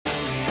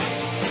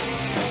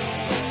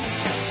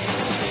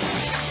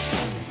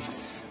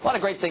A lot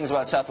of great things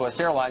about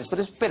Southwest Airlines, but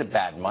it's been a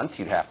bad month,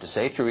 you'd have to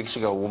say. 3 weeks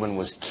ago, a woman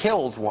was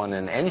killed when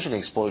an engine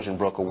explosion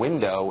broke a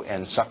window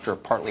and sucked her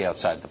partly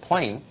outside the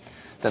plane.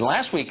 Then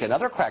last week,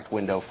 another cracked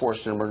window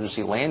forced an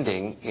emergency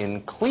landing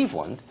in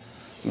Cleveland.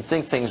 You'd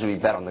think things would be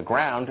better on the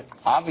ground,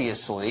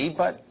 obviously,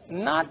 but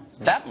not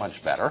that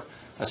much better.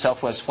 A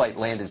Southwest flight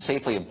landed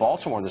safely at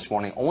Baltimore this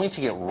morning, only to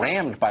get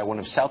rammed by one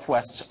of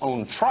Southwest's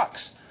own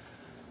trucks.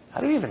 How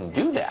do you even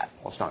do that?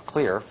 Well, it's not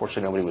clear.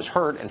 Fortunately, nobody was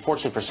hurt. And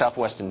fortunately for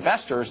Southwest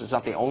investors, it's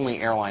not the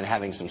only airline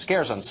having some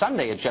scares. On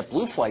Sunday, a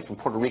JetBlue flight from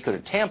Puerto Rico to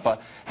Tampa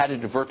had to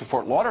divert to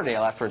Fort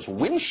Lauderdale after its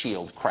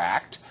windshield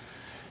cracked.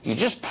 You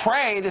just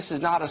pray this is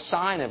not a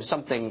sign of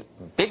something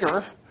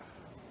bigger,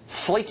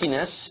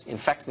 flakiness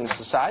infecting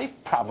society.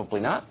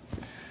 Probably not.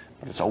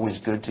 But it's always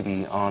good to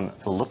be on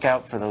the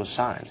lookout for those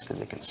signs because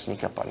they can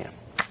sneak up on you.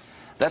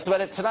 That's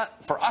about it tonight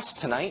for us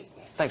tonight.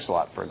 Thanks a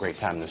lot for a great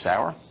time this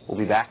hour. We'll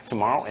be back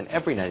tomorrow and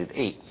every night at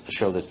 8, the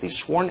show that's the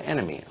sworn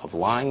enemy of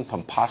lying,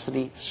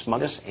 pomposity,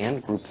 smugness,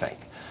 and groupthink.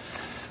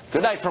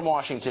 Good night from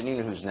Washington. You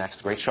know who's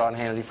next. Great show on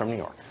Hannity from New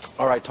York.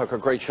 All right, Tucker,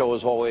 great show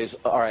as always.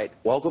 All right,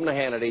 welcome to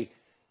Hannity.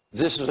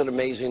 This is an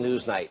amazing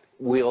news night.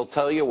 We'll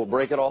tell you, we'll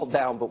break it all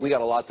down, but we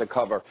got a lot to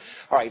cover.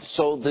 All right,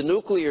 so the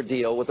nuclear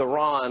deal with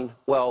Iran,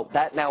 well,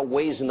 that now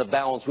weighs in the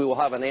balance. We will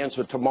have an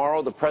answer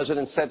tomorrow. The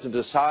president's set to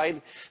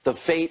decide the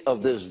fate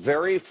of this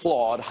very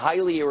flawed,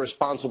 highly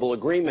irresponsible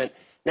agreement.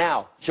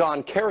 Now,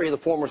 John Kerry, the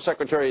former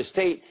Secretary of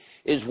State,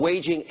 is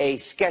waging a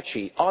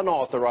sketchy,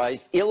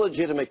 unauthorized,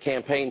 illegitimate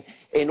campaign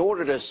in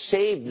order to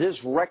save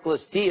this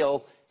reckless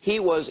deal he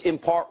was in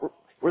part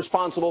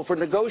responsible for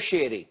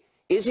negotiating.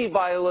 Is he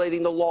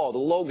violating the law, the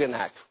Logan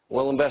Act?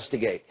 We'll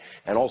investigate.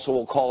 And also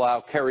we'll call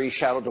out Kerry's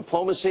shadow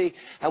diplomacy,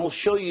 and we'll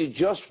show you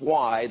just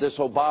why this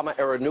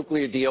Obama-era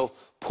nuclear deal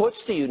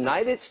puts the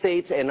United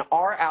States and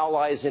our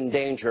allies in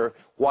danger,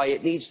 why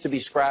it needs to be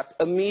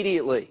scrapped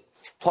immediately.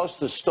 Plus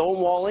the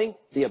stonewalling,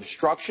 the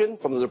obstruction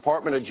from the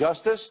Department of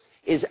Justice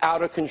is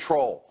out of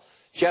control.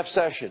 Jeff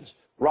Sessions,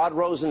 Rod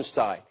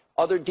Rosenstein,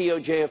 other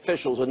DOJ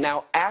officials are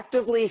now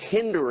actively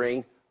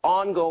hindering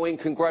ongoing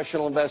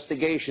congressional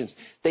investigations.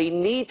 They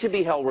need to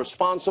be held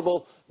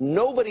responsible.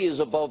 Nobody is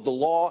above the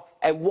law.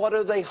 And what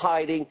are they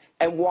hiding?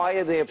 And why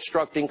are they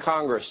obstructing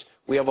Congress?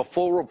 We have a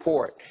full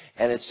report.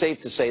 And it's safe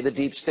to say the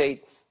deep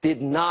state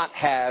did not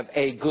have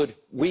a good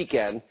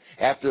weekend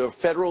after a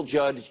federal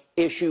judge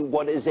issued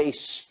what is a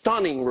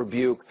stunning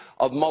rebuke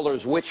of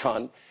Mueller's witch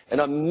hunt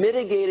and a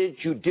mitigated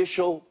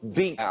judicial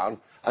beatdown.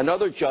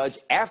 Another judge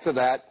after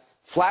that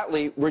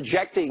flatly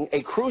rejecting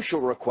a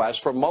crucial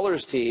request from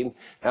Mueller's team.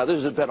 Now,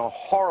 this has been a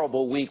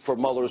horrible week for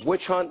Mueller's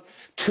witch hunt.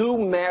 2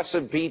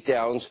 massive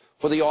beatdowns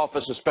for the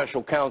Office of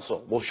Special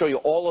Counsel. We'll show you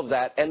all of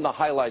that and the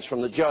highlights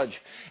from the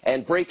judge.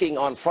 And breaking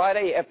on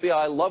Friday,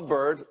 FBI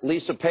lovebird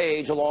Lisa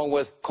Page, along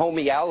with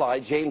Comey ally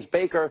James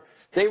Baker,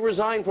 they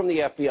resigned from the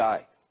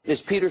FBI.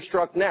 Is Peter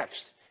Strzok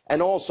next?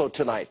 And also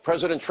tonight,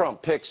 President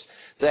Trump picks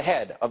the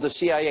head of the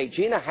CIA.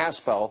 Gina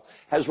Haspel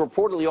has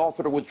reportedly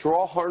offered to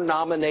withdraw her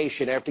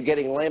nomination after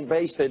getting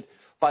lambasted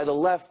by the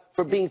left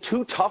for being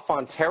too tough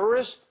on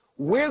terrorists.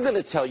 We're going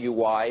to tell you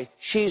why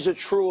she's a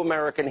true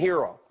American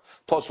hero.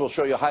 Plus, we'll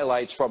show you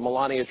highlights from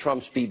Melania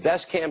Trump's Be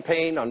Best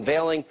campaign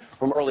unveiling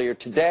from earlier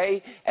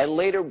today, and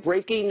later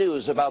breaking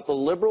news about the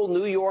liberal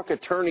New York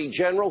Attorney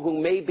General who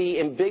may be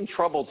in big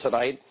trouble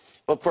tonight.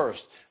 But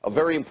first, a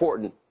very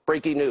important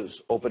breaking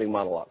news opening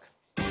monologue.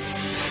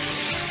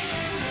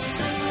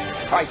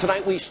 All right,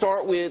 tonight we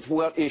start with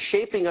what is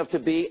shaping up to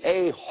be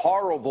a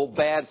horrible,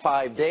 bad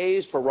 5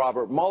 days for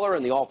Robert Mueller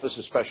and the Office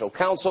of Special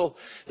Counsel.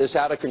 This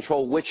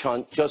out-of-control witch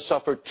hunt just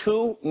suffered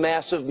 2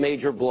 massive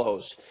major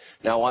blows.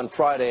 Now, on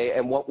Friday,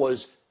 and what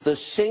was the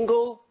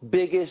single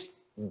biggest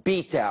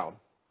beatdown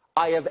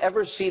I have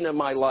ever seen in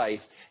my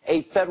life,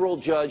 a federal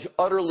judge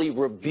utterly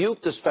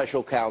rebuked the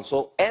special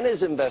counsel and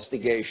his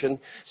investigation,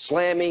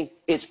 slamming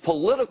its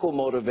political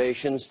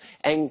motivations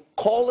and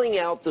calling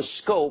out the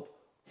scope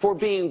for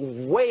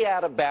being way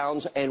out of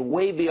bounds and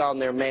way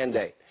beyond their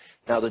mandate.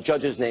 Now, the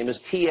judge's name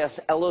is T.S.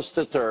 Ellis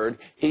III.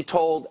 He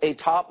told a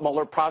top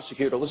Mueller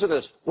prosecutor, listen to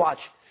this,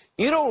 watch,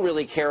 you don't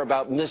really care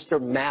about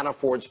Mr.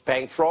 Manafort's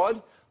bank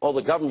fraud. Well,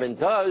 the government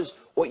does.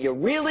 What you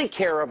really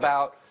care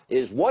about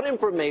is what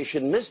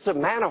information Mr.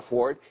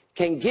 Manafort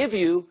can give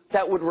you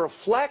that would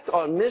reflect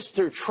on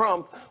Mr.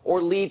 Trump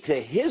or lead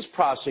to his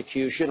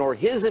prosecution or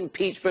his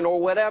impeachment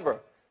or whatever.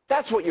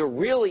 That's what you're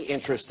really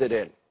interested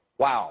in.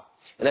 Wow.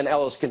 And then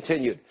Ellis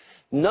continued,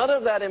 none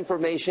of that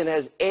information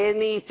has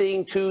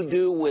anything to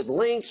do with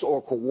links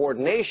or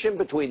coordination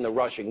between the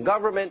Russian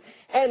government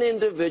and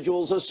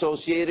individuals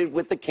associated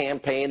with the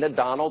campaign of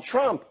Donald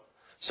Trump.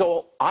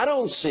 So I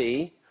don't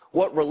see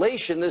what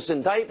relation this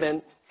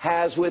indictment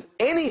has with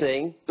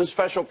anything the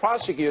special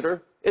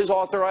prosecutor is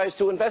authorized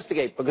to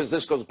investigate, because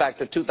this goes back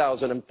to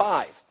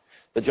 2005.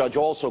 The judge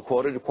also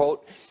quoted,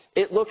 quote,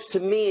 it looks to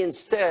me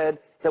instead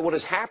that what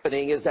is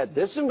happening is that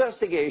this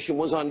investigation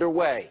was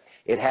underway.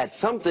 It had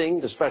something,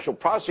 the special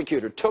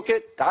prosecutor took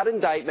it, got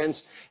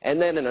indictments,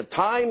 and then in a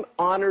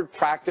time-honored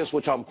practice,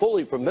 which I'm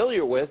fully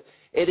familiar with,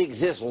 it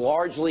exists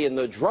largely in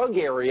the drug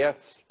area.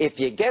 If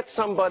you get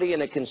somebody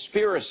in a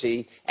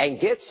conspiracy and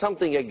get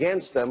something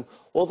against them,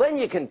 well, then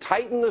you can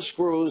tighten the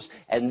screws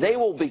and they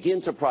will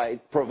begin to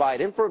provide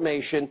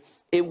information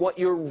in what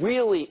you're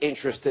really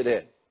interested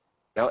in.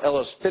 Now,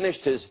 Ellis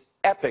finished his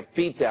epic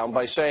beatdown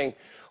by saying,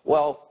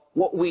 well,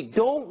 what we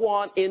don't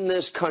want in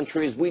this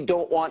country is we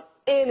don't want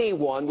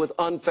anyone with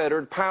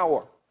unfettered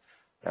power.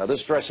 Now,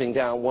 this dressing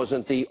down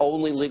wasn't the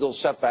only legal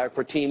setback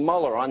for Team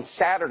Mueller. On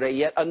Saturday,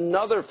 yet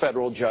another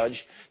federal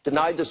judge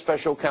denied the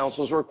special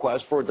counsel's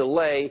request for a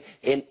delay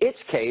in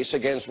its case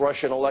against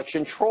Russian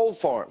election troll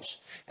farms.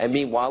 And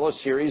meanwhile, a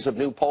series of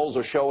new polls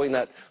are showing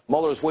that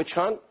Mueller's witch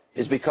hunt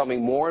is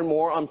becoming more and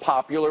more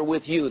unpopular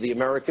with you, the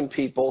American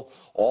people,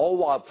 all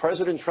while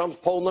President Trump's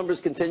poll numbers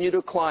continue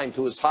to climb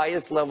to his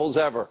highest levels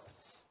ever.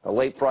 Now,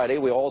 late Friday,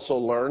 we also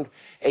learned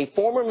a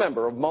former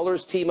member of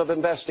Mueller's team of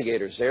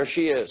investigators, there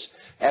she is,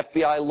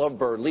 FBI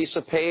lovebird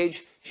Lisa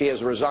Page. She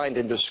has resigned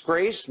in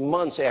disgrace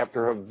months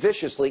after her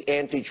viciously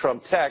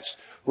anti-Trump text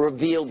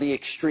revealed the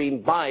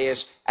extreme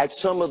bias at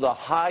some of the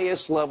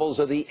highest levels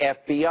of the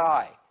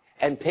FBI.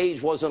 And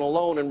Page wasn't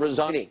alone in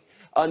resigning.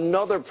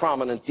 Another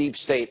prominent deep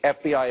state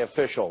FBI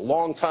official,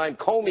 longtime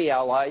Comey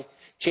ally,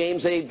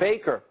 James A.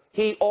 Baker,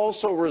 he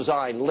also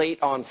resigned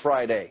late on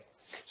Friday.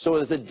 So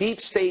is the deep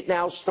state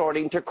now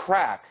starting to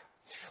crack?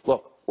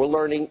 Look, we're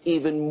learning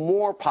even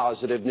more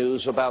positive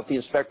news about the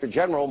Inspector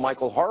General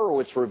Michael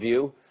Horowitz's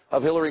review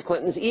of Hillary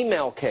Clinton's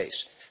email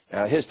case.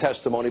 His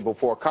testimony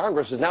before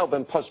Congress has now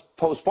been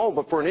postponed,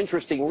 but for an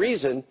interesting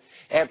reason.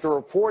 After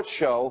reports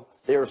show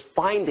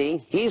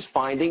he's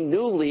finding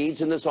new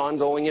leads in this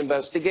ongoing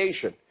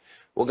investigation.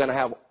 We're going to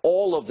have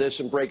all of this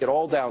and break it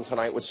all down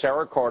tonight with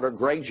Sarah Carter,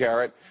 Greg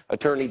Jarrett,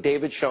 attorney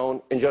David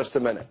Schoen in just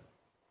a minute.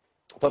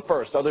 But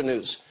first, other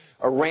news.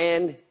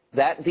 Iran,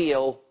 that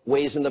deal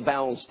weighs in the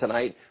balance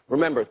tonight.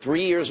 Remember,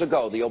 3 years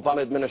ago, the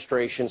Obama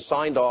administration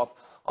signed off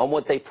on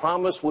what they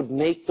promised would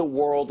make the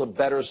world a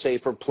better,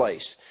 safer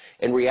place.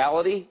 In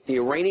reality, the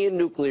Iranian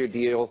nuclear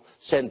deal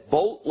sent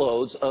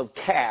boatloads of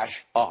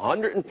cash,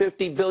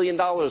 $150 billion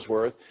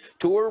worth,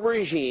 to a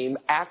regime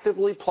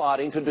actively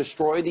plotting to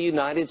destroy the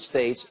United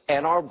States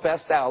and our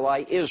best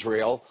ally,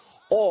 Israel,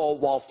 all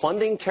while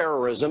funding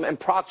terrorism and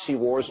proxy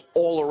wars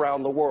all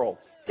around the world.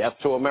 Death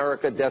to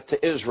America, death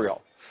to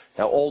Israel.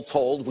 Now, all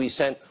told, we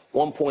sent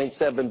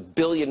 $1.7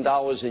 billion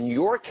in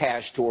your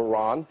cash to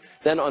Iran,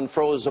 then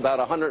unfroze about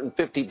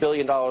 $150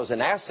 billion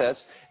in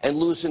assets and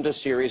loosened a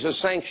series of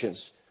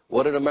sanctions.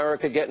 What did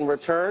America get in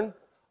return?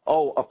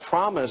 Oh, a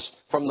promise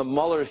from the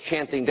Muellers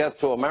chanting death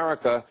to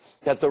America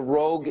that the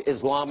rogue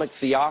Islamic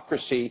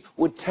theocracy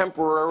would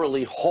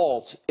temporarily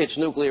halt its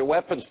nuclear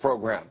weapons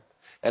program.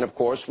 And, of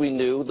course, we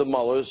knew the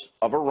Muellers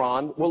of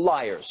Iran were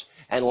liars.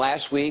 And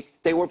last week,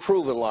 they were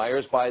proven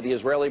liars by the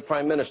Israeli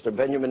Prime Minister,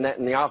 Benjamin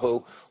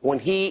Netanyahu, when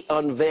he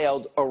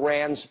unveiled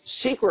Iran's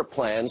secret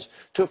plans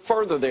to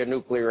further their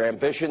nuclear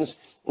ambitions,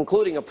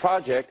 including a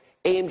project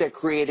aimed at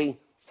creating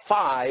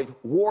 5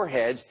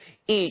 warheads,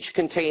 each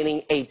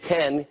containing a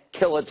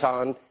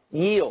 10-kiloton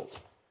yield.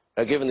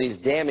 Now, given these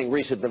damning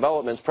recent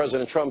developments,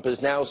 President Trump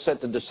is now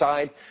set to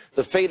decide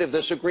the fate of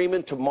this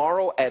agreement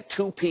tomorrow at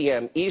 2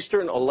 p.m.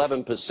 Eastern,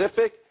 11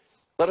 Pacific.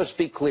 Let us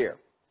be clear.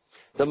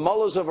 The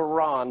mullahs of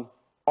Iran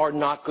are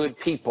not good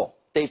people.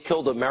 They've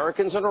killed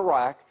Americans in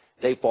Iraq.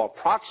 They fought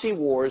proxy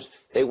wars.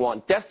 They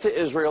want death to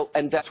Israel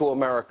and death to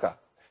America.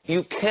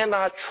 You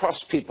cannot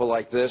trust people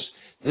like this.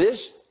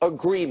 This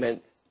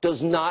agreement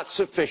does not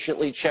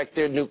sufficiently check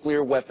their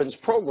nuclear weapons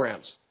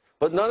programs.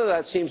 But none of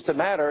that seems to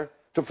matter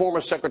to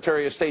former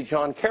Secretary of State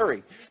John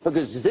Kerry,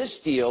 because this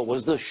deal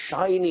was the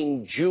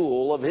shining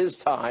jewel of his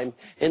time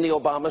in the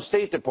Obama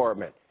State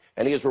Department.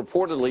 And he is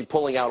reportedly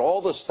pulling out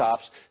all the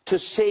stops to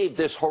save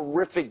this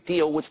horrific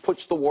deal, which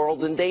puts the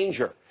world in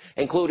danger,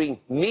 including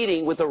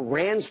meeting with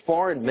Iran's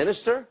foreign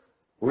minister,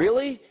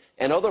 really,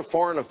 and other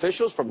foreign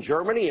officials from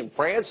Germany and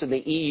France and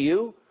the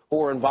EU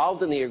who are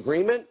involved in the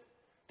agreement.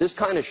 This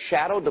kind of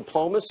shadow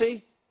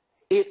diplomacy,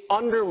 it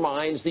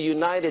undermines the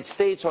United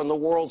States on the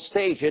world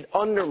stage. It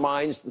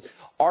undermines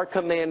our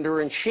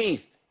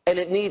commander-in-chief, and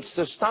it needs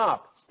to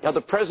stop. Now,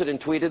 the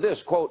president tweeted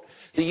this, quote,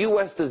 "The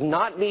U.S. does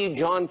not need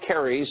John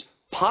Kerry's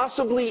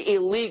possibly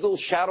illegal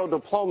shadow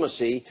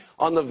diplomacy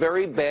on the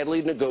very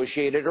badly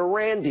negotiated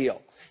Iran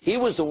deal. He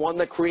was the one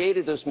that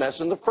created this mess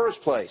in the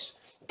first place."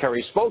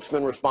 Kerry's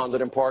spokesman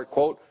responded in part,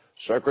 quote,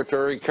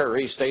 "Secretary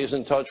Kerry stays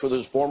in touch with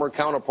his former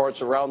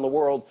counterparts around the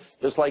world,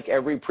 just like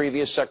every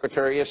previous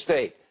Secretary of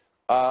State."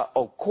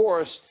 Of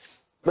course,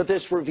 but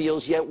this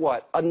reveals yet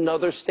what?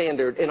 Another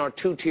standard in our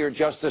two-tier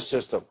justice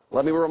system.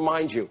 Let me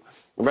remind you,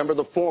 remember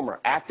the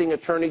former acting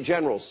Attorney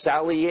General,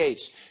 Sally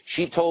Yates.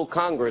 She told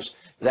Congress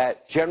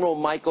that General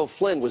Michael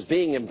Flynn was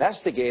being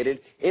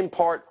investigated in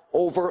part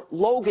over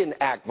Logan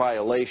Act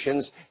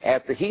violations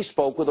after he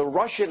spoke with a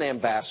Russian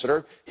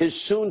ambassador, his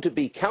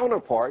soon-to-be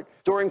counterpart,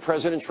 during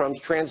President Trump's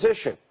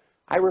transition.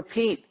 I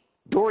repeat,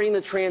 during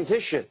the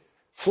transition.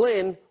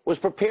 Flynn was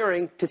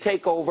preparing to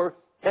take over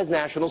as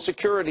National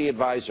Security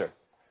Advisor.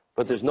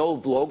 But there's no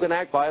Logan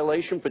Act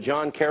violation for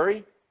John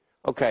Kerry?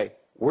 Okay,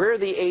 where are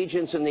the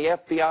agents in the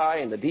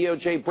FBI and the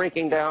DOJ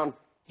breaking down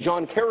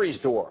John Kerry's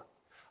door?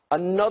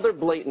 Another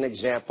blatant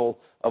example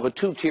of a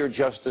two-tier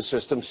justice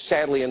system,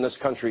 sadly, in this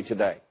country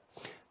today.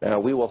 Now,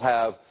 we will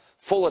have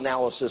full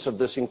analysis of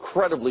this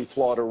incredibly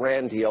flawed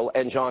Iran deal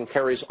and John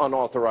Kerry's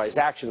unauthorized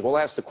actions. We'll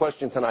ask the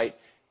question tonight,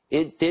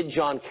 did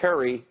John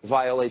Kerry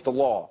violate the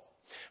law?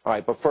 All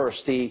right, but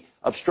first, the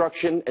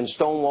obstruction and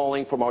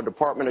stonewalling from our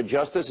Department of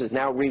Justice has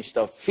now reached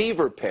a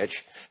fever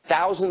pitch.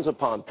 Thousands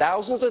upon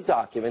thousands of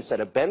documents that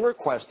have been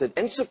requested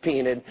and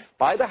subpoenaed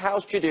by the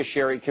House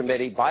Judiciary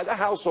Committee, by the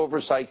House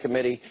Oversight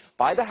Committee,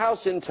 by the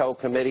House Intel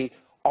Committee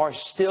are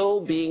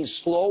still being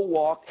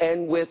slow-walked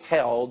and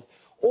withheld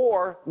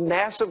or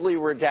massively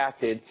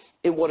redacted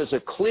in what is a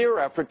clear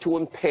effort to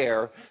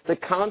impair the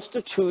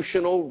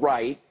constitutional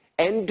right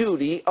and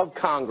duty of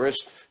Congress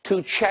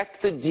to check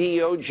the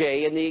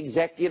DOJ and the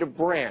executive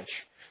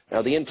branch.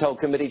 Now, the Intel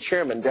Committee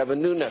Chairman, Devin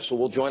Nunes, who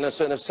will join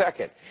us in a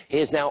second,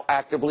 is now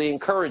actively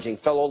encouraging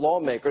fellow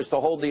lawmakers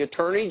to hold the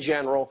Attorney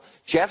General,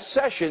 Jeff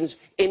Sessions,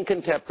 in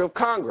contempt of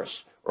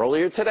Congress.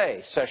 Earlier today,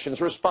 Sessions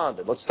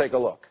responded. Let's take a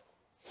look.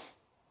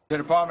 The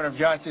Department of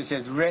Justice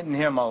has written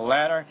him a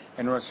letter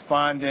and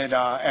responded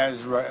as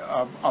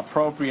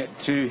appropriate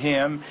to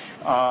him.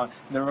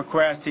 The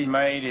request he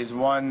made is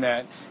one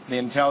that the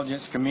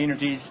intelligence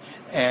communities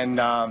and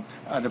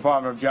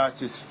Department of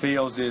Justice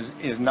feels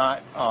is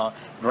not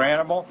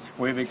grantable.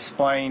 We've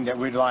explained that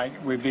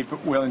we'd be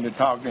willing to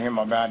talk to him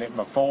about it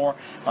before,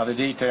 the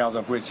details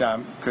of which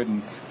I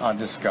couldn't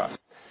discuss.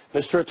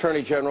 Mr.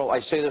 Attorney General,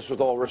 I say this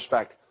with all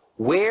respect.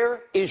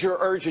 Where is your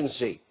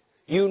urgency?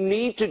 You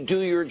need to do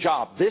your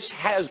job. This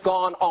has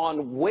gone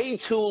on way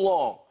too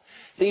long.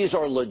 These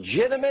are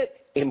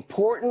legitimate,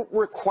 important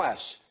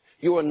requests.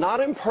 You are not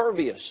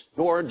impervious,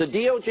 nor the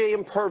DOJ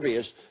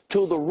impervious,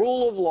 to the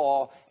rule of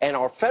law and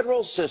our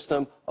federal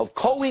system of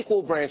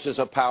co-equal branches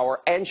of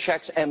power and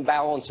checks and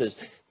balances.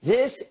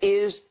 This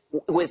is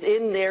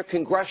within their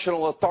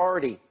congressional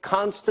authority,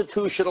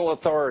 constitutional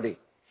authority.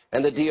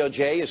 And the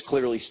DOJ is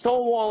clearly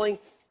stonewalling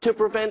to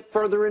prevent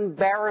further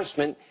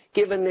embarrassment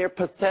given their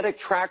pathetic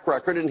track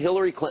record in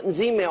Hillary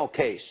Clinton's email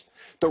case,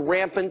 the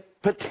rampant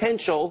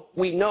potential,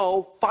 we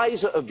know,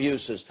 FISA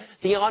abuses,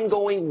 the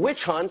ongoing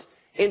witch hunt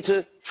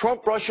into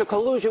Trump-Russia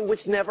collusion,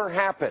 which never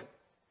happened.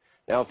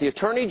 Now, if the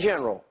Attorney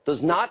General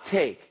does not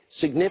take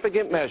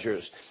significant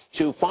measures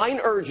to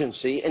find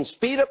urgency and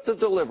speed up the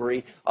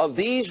delivery of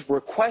these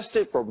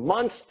requested for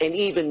months and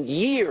even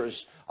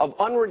years of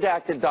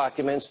unredacted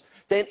documents,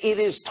 then it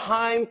is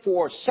time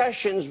for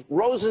Sessions,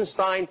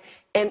 Rosenstein,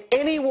 and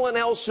anyone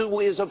else who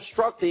is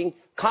obstructing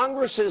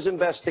Congress's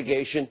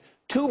investigation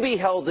to be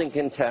held in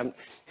contempt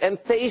and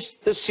face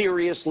the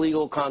serious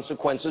legal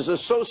consequences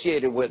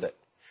associated with it.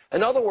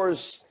 In other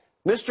words,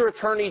 Mr.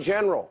 Attorney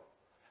General,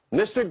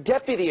 Mr.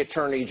 Deputy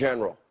Attorney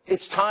General,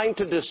 it's time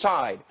to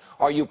decide.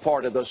 Are you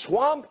part of the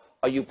swamp?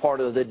 Are you part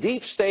of the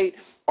deep state?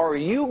 Or are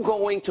you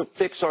going to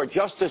fix our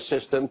justice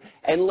system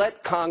and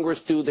let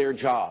Congress do their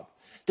job?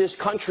 This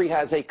country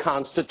has a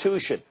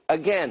constitution.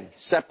 Again,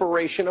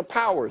 separation of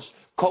powers,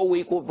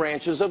 co-equal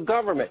branches of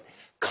government.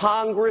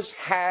 Congress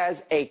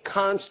has a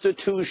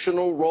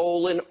constitutional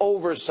role in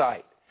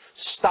oversight.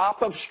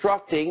 Stop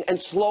obstructing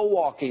and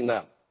slow-walking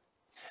them.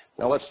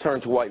 Now let's turn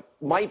to what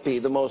might be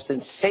the most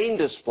insane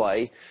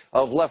display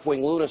of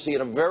left-wing lunacy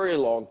in a very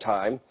long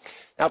time.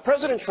 Now,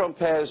 President Trump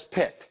has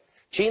picked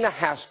Gina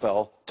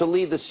Haspel to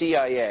lead the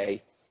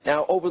CIA.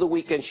 Now, over the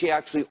weekend, she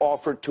actually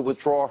offered to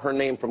withdraw her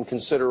name from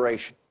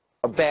consideration.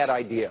 A bad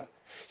idea.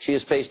 She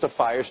has faced a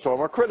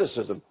firestorm of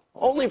criticism,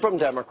 only from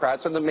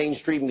Democrats and the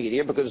mainstream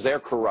media because they're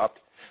corrupt.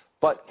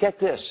 But get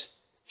this,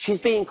 she's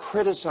being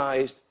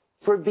criticized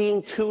for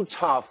being too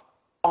tough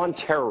on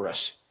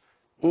terrorists.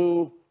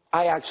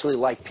 I actually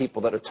like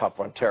people that are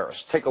tough on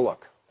terrorists. Take a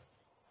look.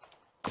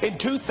 In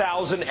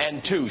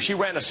 2002, she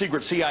ran a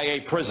secret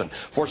CIA prison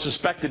for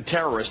suspected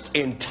terrorists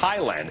in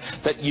Thailand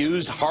that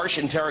used harsh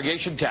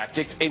interrogation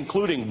tactics,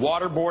 including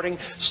waterboarding,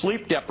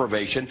 sleep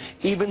deprivation,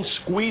 even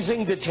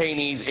squeezing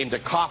detainees into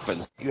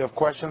coffins. You have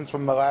questions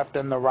from the left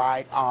and the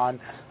right on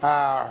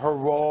her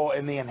role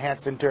in the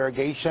enhanced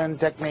interrogation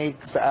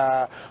techniques,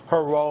 her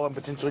role in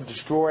potentially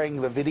destroying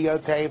the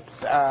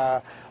videotapes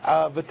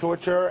of the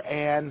torture,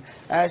 and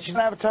she's going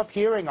to have a tough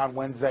hearing on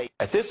Wednesday.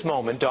 At this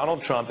moment,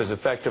 Donald Trump is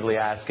effectively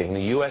asking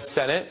the U.S.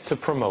 Senate to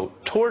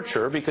promote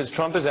torture because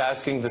Trump is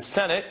asking the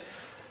Senate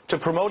to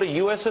promote a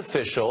U.S.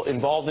 official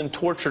involved in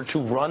torture to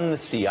run the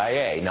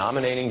CIA,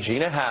 nominating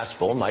Gina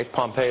Haspel, Mike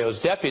Pompeo's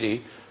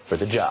deputy, for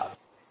the job.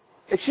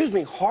 Excuse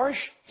me,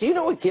 harsh? Do you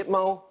know what,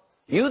 Gitmo?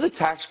 You, the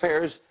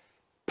taxpayers,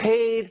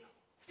 paid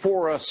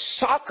for a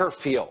soccer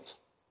field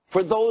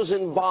for those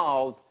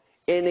involved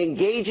in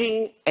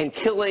engaging and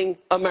killing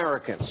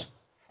Americans.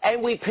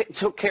 And we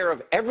took care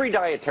of every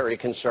dietary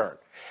concern.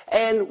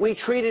 And we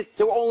treated,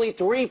 there were only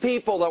 3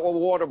 people that were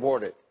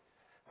waterboarded.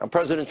 And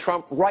President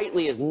Trump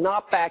rightly is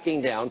not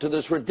backing down to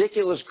this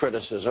ridiculous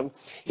criticism.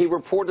 He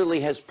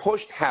reportedly has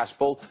pushed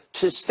Haspel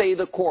to stay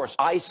the course.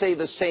 I say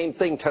the same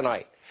thing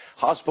tonight.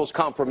 Haspel's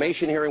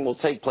confirmation hearing will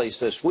take place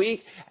this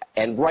week,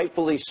 and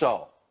rightfully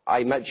so.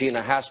 I met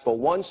Gina Haspel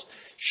once.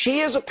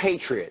 She is a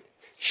patriot.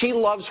 She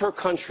loves her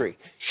country.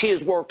 She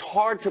has worked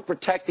hard to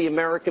protect the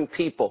American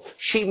people.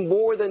 She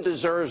more than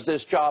deserves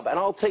this job, and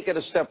I'll take it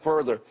a step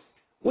further.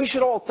 We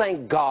should all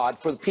thank God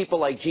for the people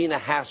like Gina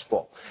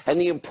Haspel and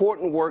the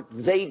important work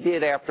they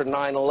did after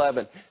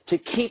 9/11 to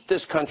keep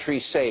this country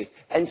safe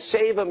and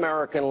save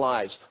American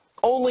lives.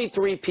 Only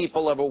 3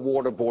 people ever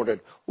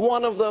waterboarded.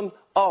 One of them,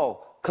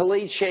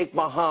 Khalid Sheikh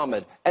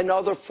Mohammed,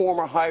 another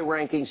former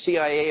high-ranking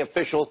CIA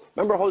official,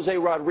 remember Jose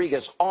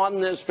Rodriguez, on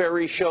this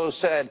very show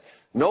said,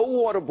 no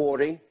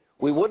waterboarding,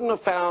 we wouldn't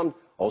have found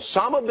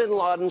Osama bin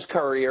Laden's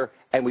courier,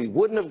 and we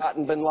wouldn't have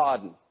gotten bin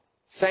Laden.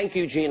 Thank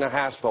you, Gina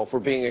Haspel, for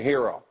being a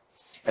hero.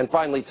 And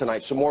finally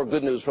tonight, some more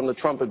good news from the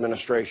Trump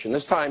administration,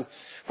 this time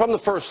from the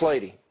First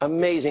Lady.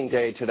 Amazing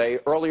day today.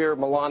 Earlier,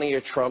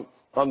 Melania Trump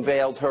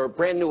unveiled her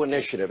brand new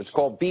initiative. It's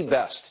called Be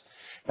Best.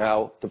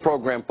 Now, the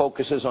program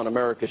focuses on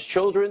America's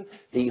children,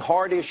 the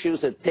hard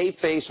issues that they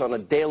face on a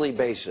daily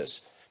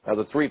basis. Now,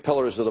 the 3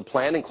 pillars of the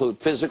plan include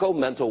physical,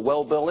 mental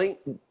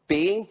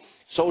well-being,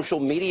 social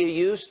media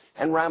use,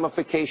 and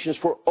ramifications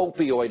for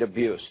opioid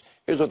abuse.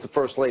 Here's what the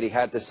First Lady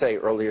had to say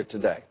earlier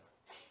today.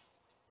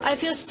 I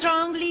feel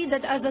strongly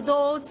that as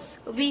adults,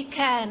 we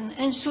can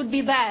and should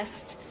be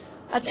best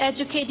at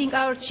educating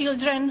our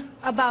children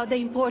about the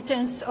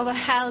importance of a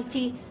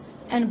healthy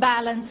and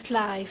balanced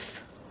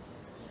life.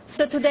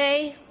 So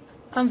today,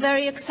 I'm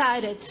very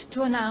excited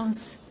to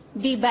announce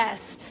Be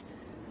Best,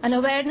 an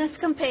awareness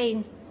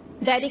campaign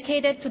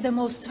dedicated to the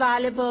most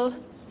valuable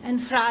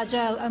and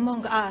fragile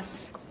among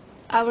us,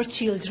 our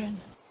children.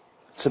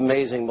 It's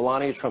amazing.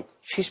 Melania Trump,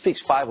 she speaks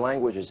 5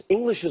 languages.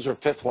 English is her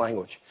 5th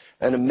language.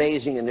 An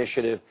amazing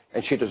initiative,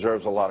 and she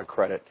deserves a lot of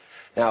credit.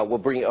 Now, we'll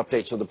bring you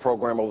updates of the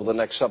program over the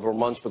next several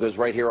months because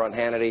right here on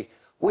Hannity,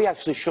 we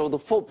actually show the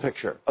full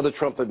picture of the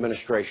Trump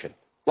administration,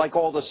 like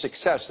all the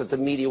success that the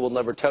media will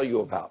never tell you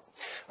about.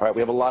 All right,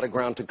 we have a lot of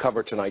ground to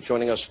cover tonight.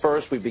 Joining us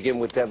first, we begin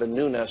with Devin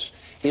Nunes.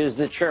 He is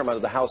the chairman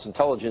of the House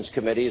Intelligence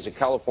Committee. He's a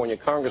California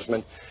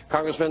congressman.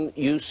 Congressman,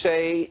 you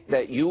say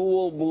that you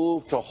will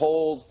move to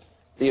hold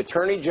the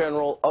Attorney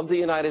General of the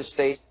United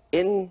States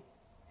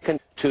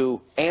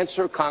to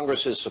answer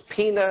Congress's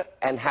subpoena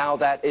and how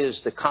that is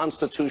the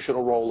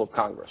constitutional role of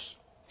Congress.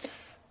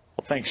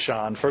 Well, thanks,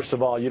 Sean. First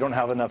of all, you don't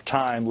have enough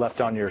time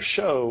left on your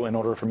show in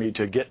order for me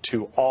to get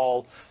to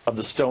all of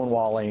the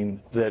stonewalling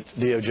that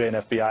DOJ and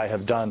FBI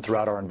have done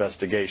throughout our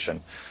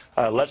investigation.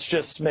 Let's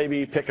just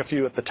maybe pick a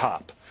few at the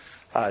top.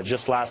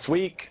 Just last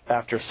week,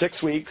 after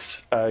 6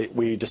 weeks,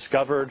 we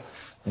discovered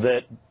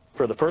that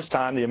for the first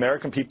time, the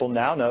American people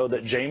now know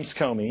that James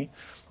Comey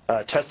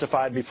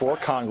testified before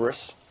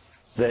Congress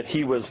that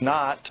he was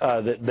not,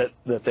 that the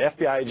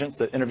FBI agents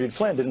that interviewed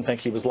Flynn didn't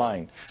think he was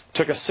lying. It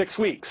took us 6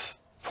 weeks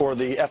for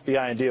the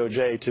FBI and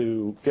DOJ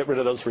to get rid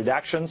of those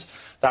redactions.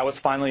 That was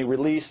finally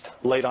released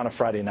late on a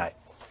Friday night.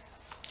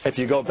 If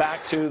you go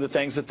back to the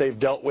things that they've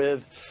dealt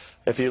with,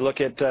 if you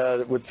look at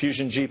with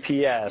Fusion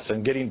GPS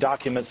and getting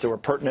documents that were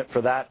pertinent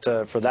for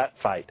that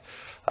fight,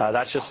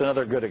 that's just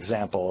another good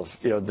example of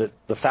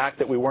the fact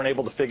that we weren't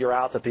able to figure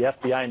out that the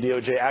FBI and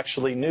DOJ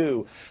actually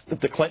knew that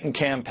the Clinton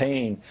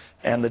campaign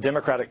and the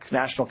Democratic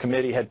National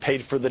Committee had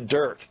paid for the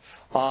dirt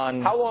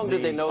on. How long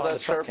did they know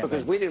that, sir?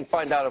 Because we didn't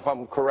find out, if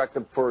I'm correct,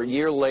 for a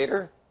year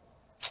later.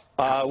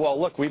 Well,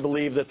 look, we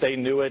believe that they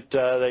knew it.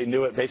 They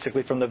knew it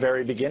basically from the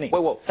very beginning.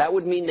 Wait, that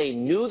would mean they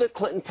knew that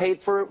Clinton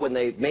paid for it when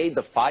they made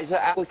the FISA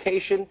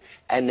application,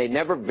 and they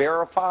never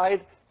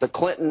verified the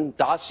Clinton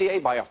dossier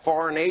by a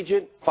foreign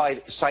agent,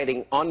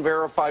 citing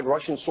unverified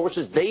Russian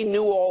sources. They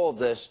knew all of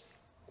this.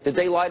 Did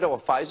they lie to a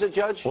FISA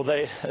judge? Well,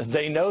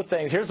 they know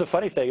things. Here's the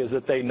funny thing: is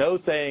that they know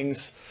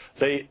things.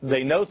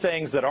 They know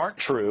things that aren't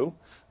true,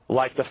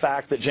 like the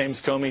fact that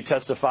James Comey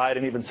testified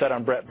and even said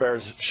on Brett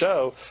Baer's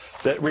show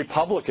that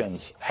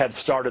Republicans had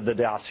started the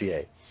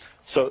dossier.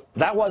 So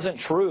that wasn't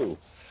true.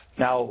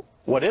 Now,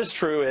 what is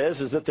true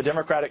is that the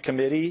Democratic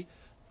Committee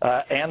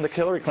and the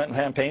Hillary Clinton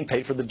campaign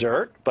paid for the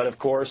dirt, but of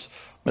course,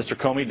 Mr.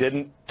 Comey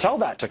didn't tell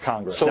that to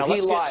Congress. So now,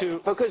 he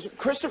lied. Because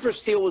Christopher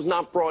Steele was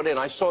not brought in.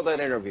 I saw that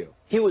interview.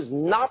 He was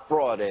not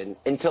brought in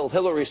until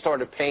Hillary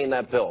started paying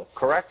that bill,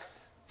 correct?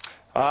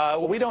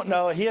 Well, we don't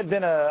know. He had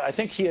been I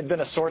think he had been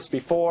a source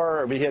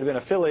before, or he had been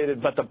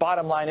affiliated, but the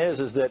bottom line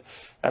is that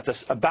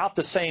at about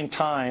the same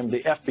time,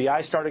 the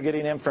FBI started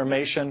getting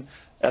information.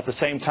 At the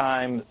same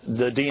time,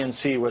 the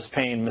DNC was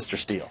paying Mr.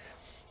 Steele.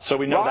 So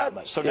we know that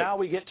much. So now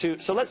we get to,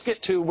 so let's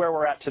get to where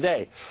we're at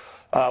today.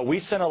 We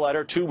sent a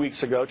letter 2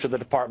 weeks ago to the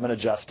Department of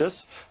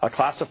Justice, a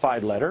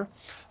classified letter.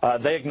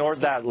 They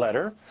ignored that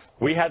letter.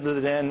 We had to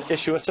then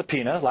issue a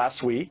subpoena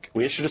last week.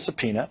 We issued a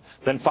subpoena.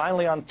 Then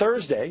finally on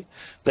Thursday,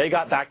 they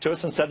got back to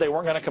us and said they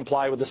weren't going to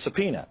comply with the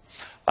subpoena.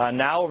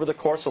 Now, over the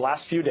course of the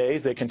last few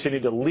days, they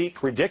continue to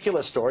leak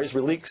ridiculous stories,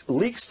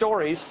 leak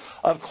stories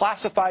of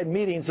classified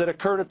meetings that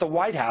occurred at the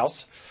White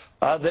House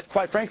that,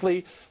 quite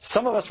frankly,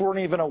 some of us weren't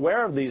even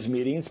aware of these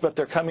meetings, but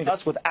they're coming to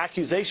us with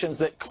accusations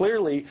that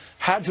clearly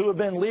had to have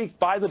been leaked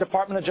by the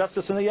Department of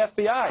Justice and the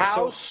FBI.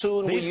 How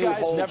soon will you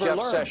hold Jeff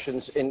learned.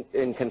 Sessions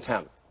in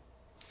contempt?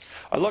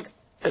 Look,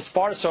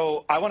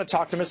 so I want to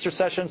talk to Mr.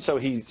 Sessions. So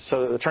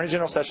the Attorney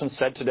General Sessions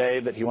said today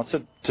that he wants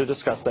to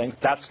discuss things.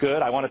 That's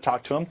good. I want to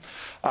talk to him.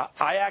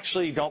 I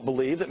actually don't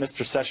believe that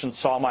Mr. Sessions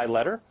saw my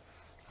letter.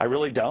 I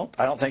really don't.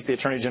 I don't think the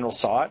Attorney General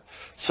saw it.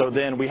 So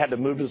then we had to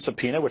move to the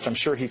subpoena, which I'm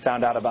sure he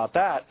found out about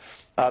that.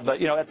 But,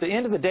 you know, at the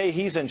end of the day,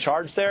 he's in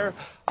charge there.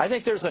 I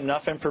think there's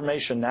enough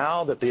information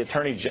now that the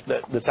attorney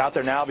that's out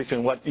there now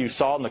between what you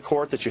saw in the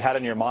court that you had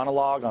in your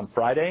monologue on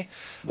Friday.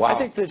 Wow. I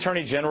think the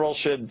Attorney General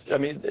should, I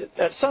mean,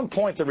 at some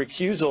point the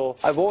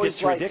recusal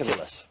gets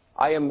ridiculous.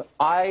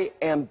 I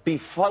am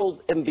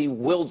befuddled and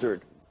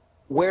bewildered.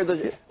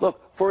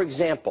 Look, for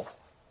example,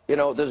 you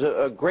know, there's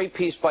a great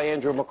piece by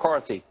Andrew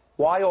McCarthy.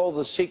 Why all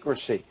the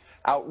secrecy?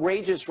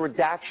 Outrageous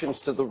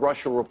redactions to the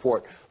Russia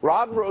report.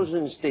 Rod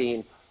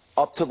Rosenstein,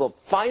 up to the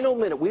final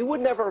minute, we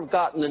would never have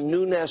gotten the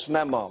Nunes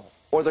memo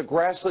or the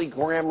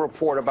Grassley-Graham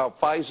report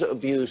about FISA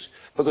abuse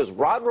because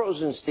Rod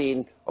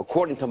Rosenstein,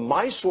 according to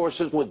my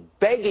sources, was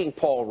begging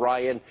Paul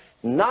Ryan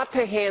not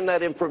to hand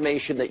that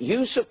information that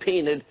you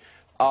subpoenaed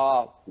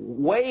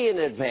way in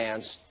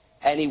advance,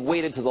 and he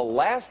waited to the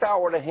last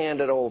hour to hand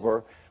it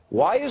over.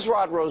 Why is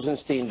Rod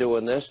Rosenstein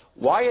doing this?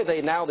 Why are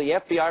they now, the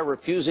FBI,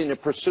 refusing to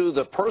pursue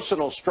the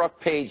personal struck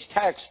page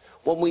text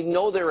when we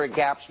know there are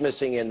gaps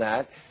missing in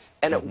that?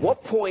 And at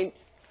what point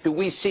do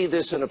we see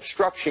this an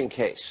obstruction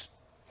case?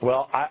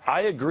 Well,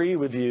 I agree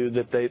with you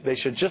that they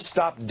should just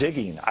stop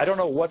digging. I don't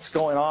know what's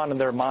going on in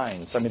their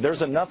minds. I mean,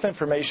 there's enough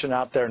information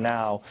out there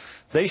now.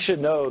 They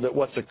should know that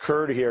what's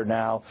occurred here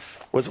now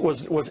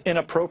was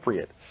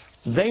inappropriate.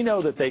 They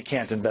know that they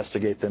can't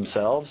investigate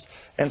themselves.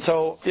 And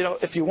so, you know,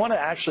 if you want to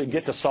actually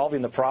get to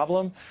solving the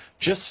problem,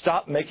 just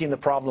stop making the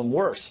problem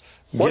worse.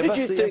 Give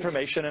us the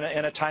information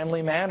in a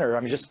timely manner. I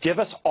mean, just give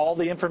us all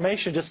the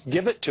information. Just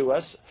give it to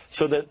us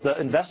so that the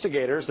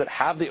investigators that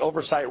have the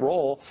oversight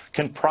role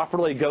can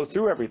properly go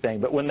through everything.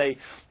 But when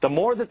the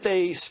more that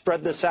they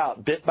spread this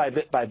out bit by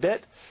bit by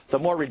bit, the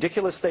more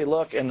ridiculous they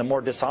look and the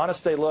more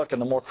dishonest they look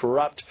and the more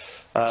corrupt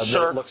that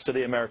it looks to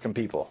the American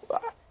people.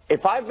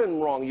 If I've been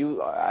wrong,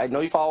 I know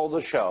you follow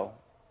the show.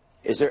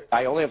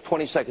 I only have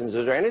 20 seconds.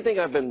 Is there anything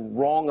I've been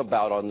wrong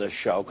about on this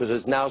show? Because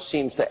it now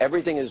seems that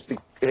everything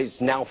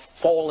is now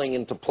falling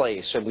into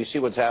place, and we see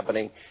what's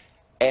happening.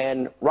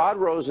 And Rod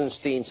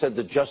Rosenstein said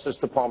the Justice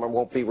Department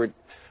won't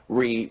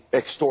be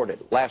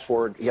extorted. Last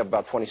word. You have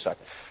about 20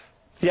 seconds.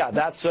 Yeah,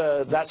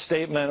 that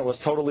statement was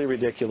totally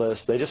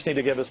ridiculous. They just need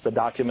to give us the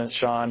documents,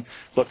 Sean.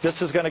 Look,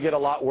 this is going to get a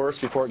lot worse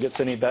before it gets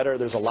any better.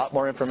 There's a lot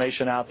more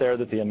information out there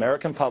that the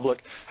American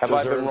public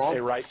deserves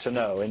a right to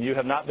know. And you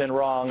have not been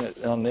wrong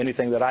on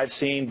anything that I've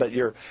seen, but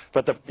you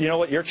know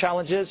what your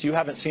challenge is? You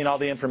haven't seen all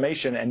the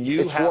information, and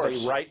you have a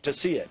right to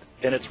see it,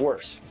 and it's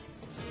worse.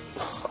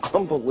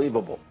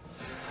 Unbelievable.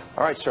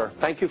 All right, sir.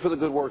 Thank you for the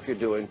good work you're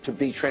doing to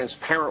be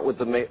transparent with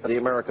the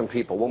American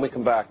people. When we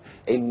come back,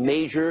 a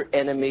major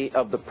enemy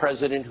of the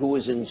president who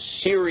is in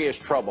serious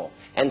trouble.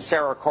 And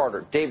Sarah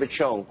Carter, David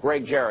Schoen,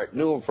 Greg Jarrett,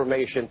 new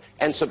information,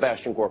 and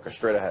Sebastian Gorka.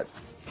 Straight ahead.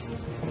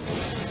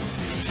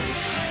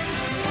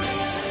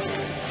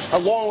 A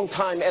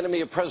longtime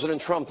enemy of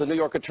President Trump, the New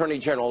York Attorney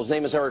General, his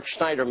name is Eric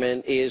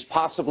Schneiderman, is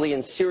possibly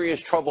in serious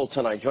trouble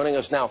tonight. Joining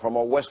us now from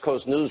our West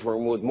Coast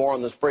newsroom with more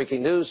on this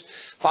breaking news,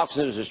 Fox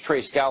News'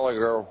 Trace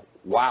Gallagher.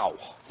 Wow,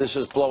 this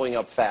is blowing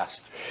up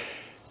fast.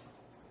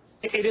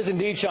 It is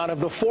indeed, Sean. Of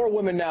the 4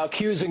 women now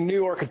accusing New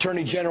York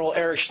Attorney General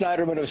Eric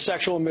Schneiderman of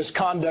sexual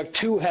misconduct,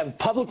 2 have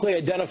publicly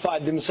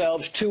identified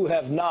themselves, 2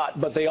 have not.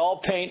 But they all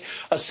paint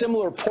a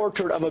similar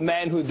portrait of a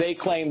man who they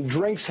claim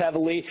drinks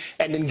heavily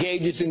and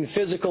engages in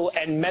physical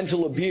and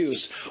mental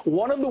abuse.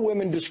 One of the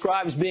women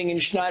describes being in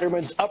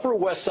Schneiderman's Upper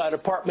West Side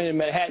apartment in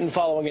Manhattan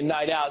following a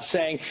night out,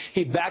 saying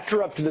he backed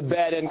her up to the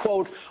bed and,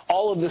 quote,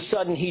 all of a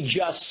sudden he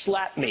just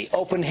slapped me,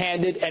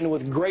 open-handed and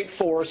with great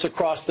force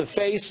across the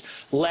face,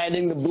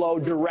 landing the blow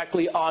directly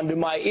onto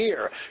my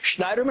ear.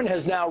 Schneiderman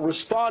has now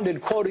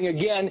responded, quoting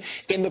again,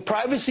 in the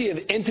privacy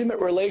of intimate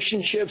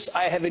relationships,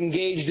 I have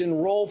engaged in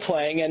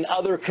role-playing and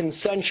other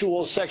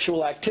consensual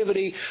sexual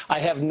activity. I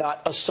have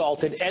not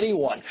assaulted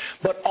anyone.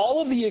 But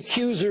all of the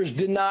accusers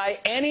deny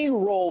any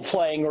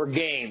role-playing or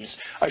games.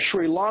 A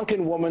Sri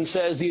Lankan woman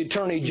says the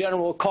Attorney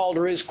General called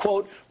her his,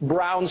 quote,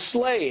 brown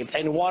slave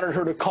and wanted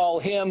her to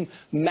call him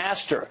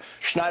master.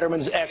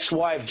 Schneiderman's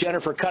ex-wife,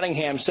 Jennifer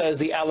Cunningham, says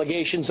the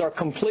allegations are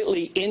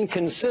completely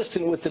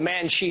inconsistent with the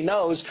man she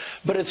knows,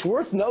 but it's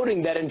worth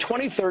noting that in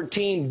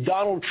 2013,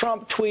 Donald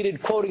Trump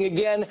tweeted, quoting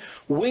again,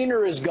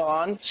 Weiner is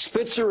gone,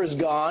 Spitzer is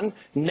gone,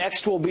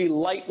 next will be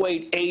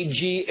lightweight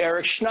AG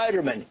Eric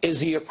Schneiderman. Is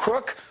he a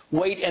crook?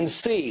 Wait and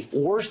see.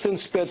 Worse than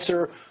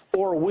Spitzer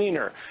or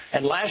Weiner.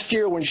 And last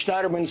year, when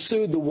Schneiderman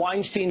sued the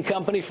Weinstein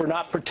Company for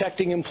not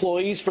protecting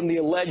employees from the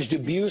alleged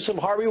abuse of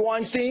Harvey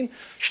Weinstein,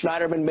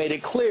 Schneiderman made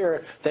it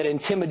clear that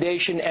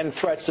intimidation and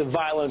threats of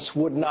violence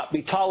would not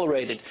be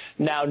tolerated.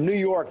 Now, New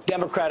York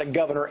Democratic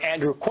Governor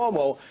Andrew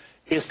Cuomo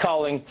is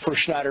calling for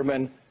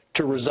Schneiderman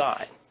to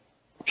resign.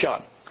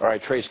 Sean. All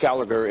right, Trace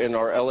Gallagher in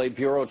our L.A.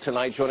 bureau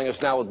tonight, joining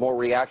us now with more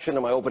reaction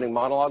to my opening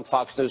monologue.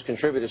 Fox News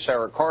contributor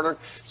Sarah Carter,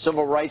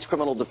 civil rights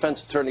criminal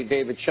defense attorney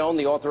David Schoen,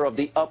 the author of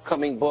the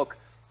upcoming book.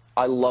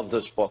 I love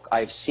this book.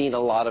 I've seen a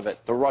lot of it.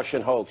 The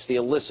Russian Hoax, the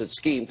illicit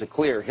scheme to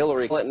clear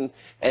Hillary Clinton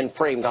and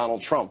frame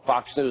Donald Trump.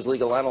 Fox News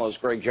legal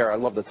analyst Greg Jarrett.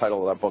 I love the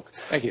title of that book.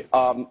 Thank you.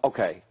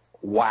 Okay.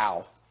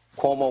 Wow.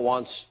 Cuomo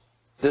wants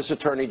this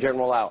attorney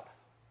general out.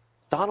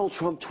 Donald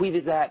Trump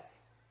tweeted that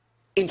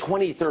in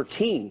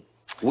 2013.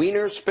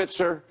 Weiner,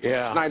 Spitzer,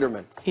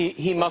 Schneiderman.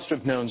 He must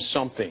have known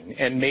something,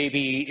 and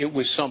maybe it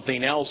was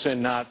something else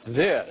and not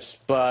this.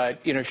 But,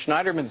 you know,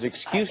 Schneiderman's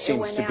excuse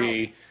seems to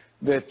be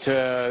that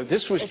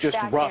this was just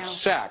rough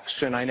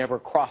sex, and I never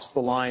crossed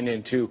the line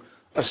into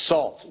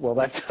assault. Well,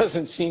 that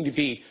doesn't seem to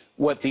be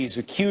what these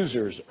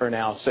accusers are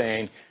now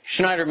saying.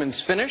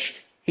 Schneiderman's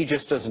finished. He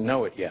just doesn't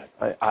know it yet.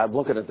 I'm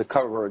looking at the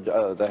cover,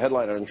 the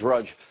headline on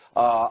Drudge.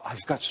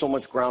 I've got so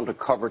much ground to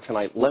cover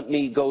tonight. Let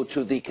me go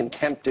to the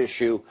contempt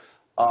issue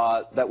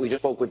that we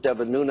just spoke with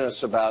Devin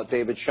Nunes about.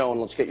 David Schoen,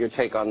 let's get your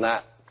take on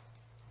that.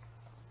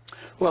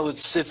 Well,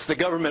 it's the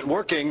government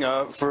working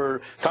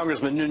for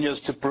Congressman Nunes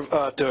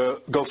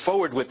to go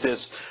forward with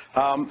this.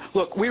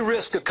 Look, we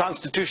risk a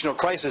constitutional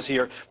crisis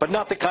here, but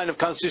not the kind of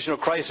constitutional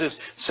crisis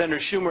Senator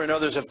Schumer and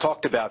others have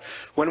talked about.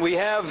 When we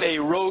have a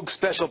rogue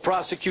special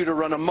prosecutor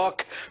run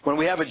amok, when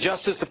we have a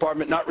Justice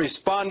Department not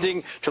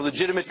responding to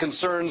legitimate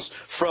concerns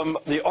from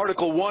the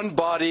Article I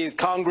body,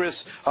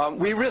 Congress,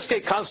 we risk a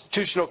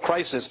constitutional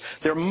crisis.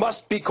 There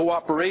must be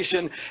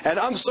cooperation, and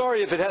I'm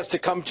sorry if it has to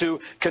come to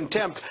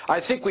contempt. I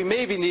think we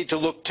maybe need to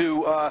look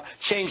to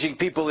changing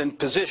people in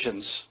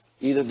positions.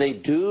 Either they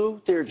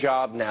do their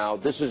job now.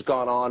 This has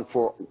gone on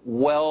for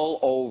well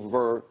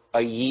over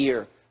a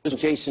year. This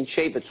is Jason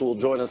Chaffetz, who will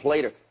join us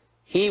later.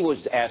 He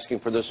was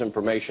asking for this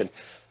information.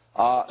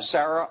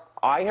 Sarah,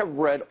 I have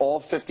read all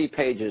 50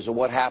 pages of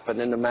what happened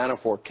in the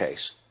Manafort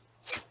case.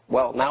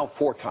 Well, now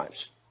 4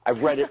 times.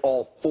 I've read it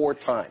all 4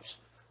 times.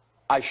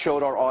 I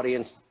showed our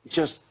audience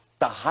just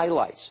the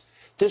highlights.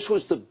 This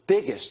was the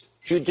biggest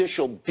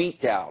judicial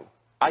beatdown.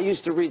 I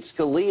used to read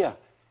Scalia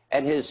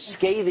and his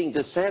scathing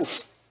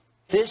dissent.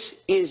 This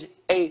is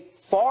a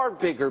far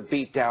bigger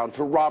beatdown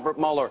to Robert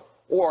Mueller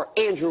or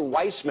Andrew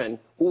Weissman,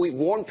 who we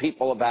warned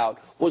people about,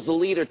 was the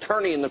lead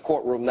attorney in the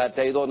courtroom that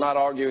day, though not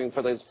arguing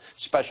for the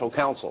special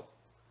counsel.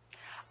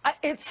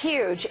 It's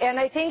huge, and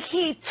I think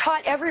he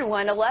taught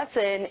everyone a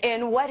lesson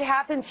in what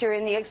happens here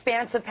in the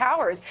expanse of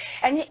powers.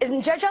 And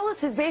Judge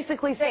Ellis is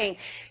basically saying,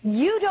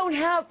 you don't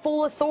have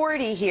full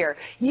authority here.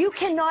 You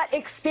cannot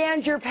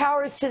expand your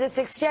powers to this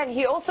extent.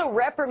 He also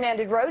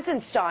reprimanded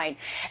Rosenstein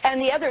and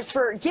the others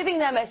for giving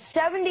them a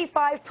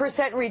 75%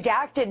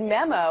 redacted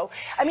memo.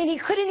 I mean, he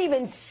couldn't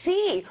even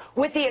see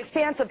what the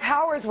expanse of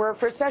powers were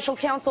for Special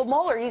Counsel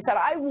Mueller. He said,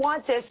 I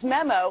want this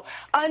memo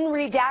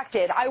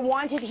unredacted. I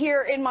want it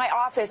here in my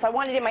office. I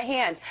want it in my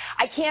hands.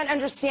 I can't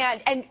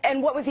understand.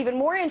 And what was even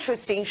more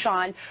interesting,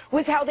 Sean,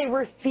 was how they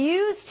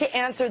refused to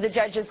answer the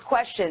judge's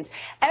questions.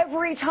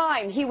 Every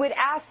time he would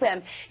ask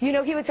them, you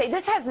know, he would say,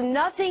 this has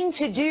nothing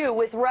to do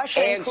with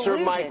Russia and collusion.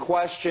 Answer my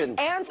question.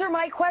 Answer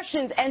my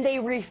questions. And they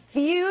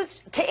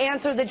refused to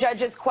answer the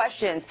judge's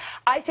questions.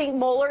 I think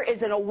Mueller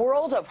is in a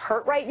world of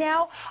hurt right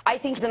now. I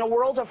think he's in a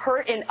world of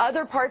hurt in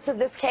other parts of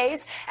this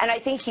case, and I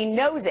think he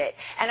knows it.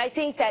 And I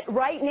think that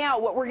right now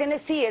what we're going to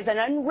see is an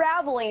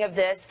unraveling of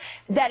this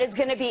that is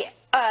going to be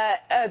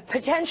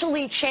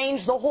potentially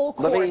change the whole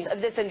course of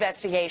this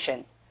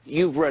investigation.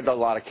 You've read a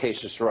lot of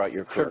cases throughout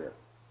your career. Sure.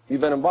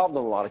 You've been involved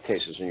in a lot of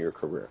cases in your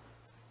career.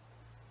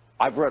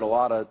 I've read a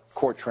lot of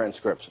court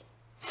transcripts.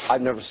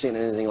 I've never seen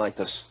anything like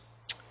this.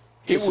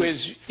 It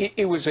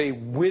was a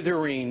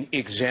withering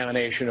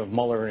examination of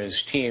Mueller and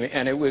his team,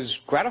 and it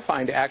was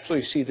gratifying to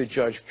actually see the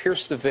judge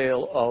pierce the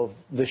veil of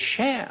the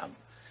sham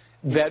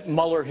that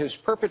Mueller has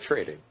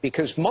perpetrated,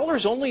 because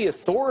Mueller's only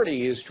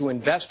authority is to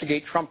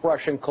investigate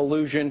Trump-Russian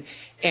collusion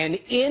and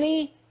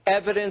any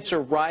evidence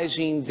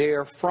arising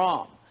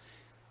therefrom.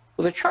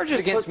 Well, the charges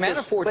against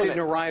Manafort didn't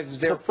arise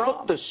therefrom. To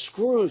put the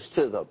screws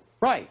to them.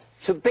 Right.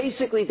 So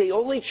basically, they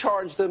only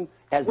charged them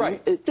as...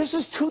 Right. This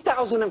is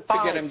 2005.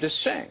 To get him to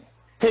sing.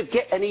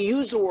 And he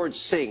used the word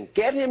sing.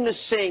 Get him to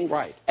sing.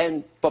 Right.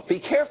 But be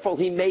careful,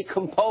 he may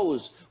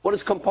compose. What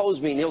does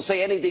compose mean? He'll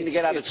say anything to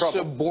get out of trouble.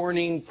 It's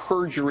suborning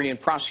perjury, and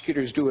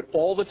prosecutors do it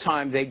all the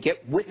time. They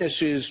get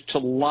witnesses to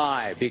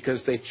lie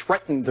because they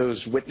threaten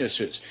those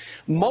witnesses.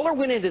 Mueller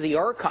went into the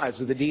archives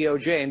of the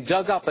DOJ and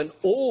dug up an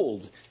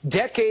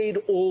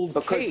decade-old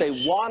case. Because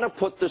they want to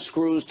put the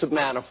screws to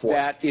Manafort.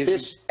 That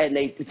is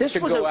to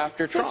go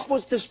after Trump. This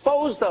was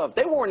disposed of.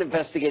 They weren't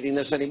investigating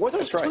this anymore.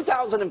 This was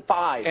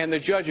 2005. And the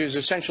judge is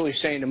essentially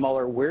saying to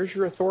Mueller, where's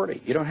your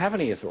authority? You don't have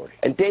any authority.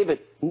 And David,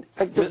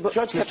 the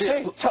judge kept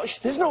saying,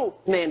 there's no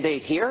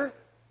mandate here.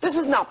 This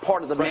is not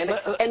part of the mandate.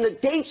 And the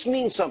dates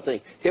mean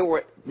something.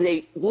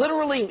 They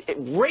literally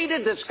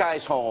raided this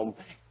guy's home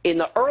in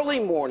the early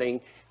morning,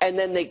 and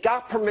then they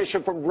got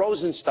permission from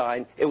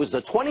Rosenstein. It was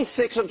the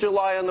 26th of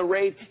July on the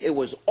raid. It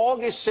was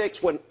August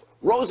 6th when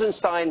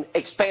Rosenstein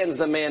expands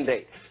the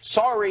mandate.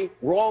 Sorry,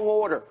 wrong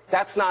order.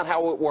 That's not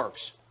how it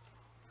works.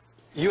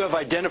 You have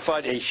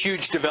identified a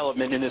huge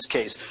development in this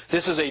case.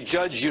 This is a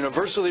judge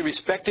universally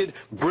respected,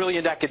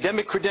 brilliant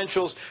academic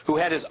credentials, who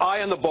had his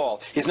eye on the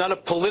ball. He's not a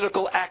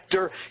political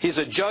actor. He's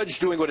a judge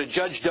doing what a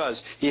judge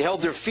does. He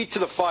held their feet to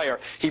the fire.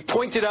 He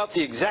pointed out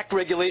the exact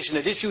regulation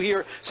at issue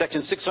here,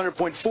 section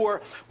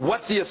 600.4,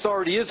 what the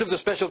authority is of the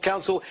special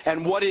counsel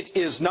and what it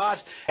is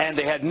not, and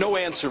they had no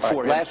answer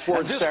for him. Last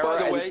word, this, Sarah.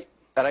 by the way,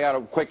 And I got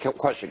a quick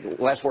question.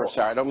 Last word,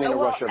 Sarah. I don't mean to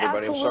rush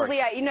everybody. Absolutely.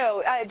 I'm sorry. You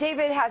know,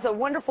 David has a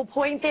wonderful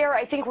point there.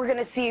 I think we're going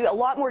to see a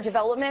lot more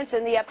developments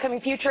in the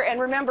upcoming future. And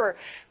remember,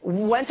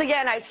 once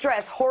again, I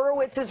stress,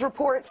 Horowitz's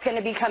report's going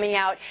to be coming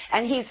out,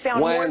 and he's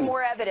found more and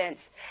more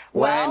evidence.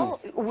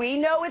 Well, we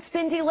know it's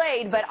been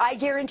delayed, but I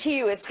guarantee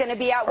you it's going to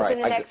be out within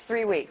the next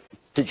 3 weeks.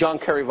 Did John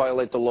Kerry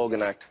violate the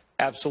Logan Act?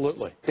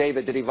 Absolutely.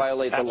 David, did he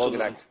violate the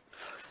Logan Act?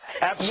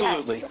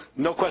 Absolutely. Yes.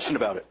 No question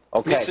about it.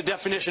 Okay. It's the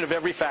definition of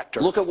every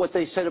factor. Look at what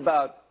they said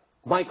about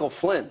Michael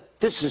Flynn.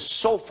 This is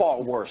so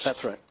far worse.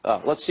 That's right.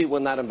 Let's see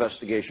when that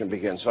investigation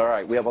begins. All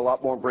right, we have a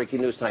lot more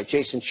breaking news tonight.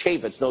 Jason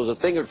Chaffetz knows a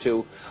thing or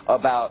two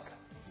about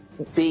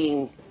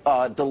being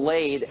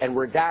delayed and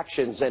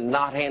redactions and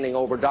not handing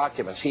over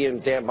documents. He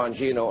and Dan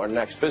Bongino are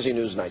next. Busy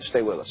news night.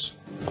 Stay with us.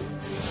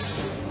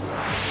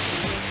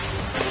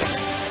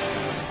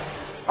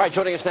 All right,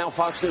 joining us now,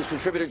 Fox News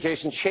contributor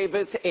Jason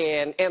Chaffetz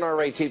and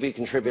NRA TV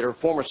contributor,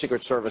 former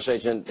Secret Service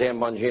agent Dan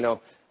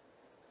Bongino.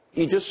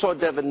 You just saw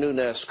Devin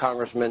Nunes,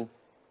 Congressman.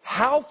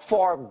 How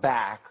far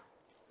back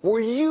were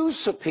you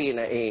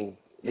subpoenaing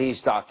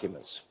these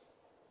documents?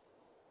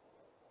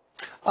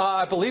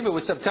 I believe it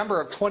was September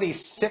of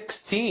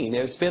 2016.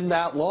 It's been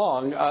that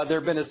long. There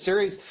have been a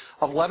series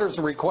of letters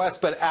and requests,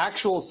 but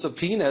actual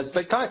subpoenas.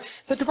 But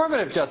the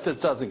Department of Justice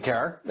doesn't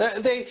care.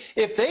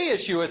 If they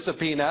issue a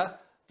subpoena,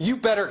 you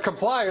better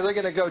comply or they're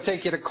going to go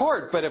take you to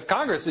court. But if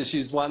Congress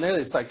issues one, they're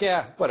just like,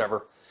 yeah,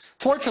 whatever.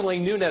 Fortunately,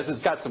 Nunes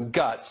has got some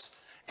guts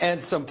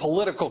and some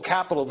political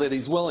capital that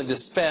he's willing to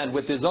spend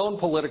with his own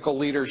political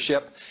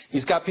leadership.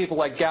 He's got people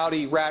like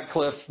Gowdy,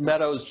 Radcliffe,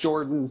 Meadows,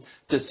 Jordan,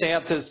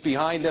 DeSantis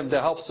behind him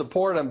to help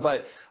support him.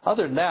 But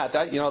other than that,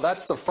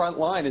 that's the front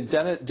line, and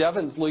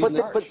Devin's leading the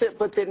march.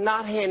 But they're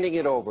not handing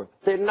it over.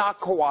 They're not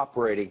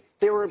cooperating.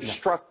 They're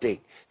obstructing.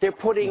 They're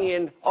putting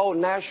in,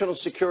 national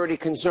security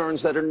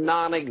concerns that are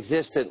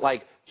non-existent,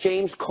 like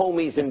James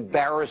Comey's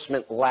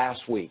embarrassment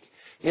last week.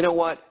 You know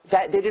what?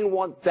 They didn't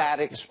want that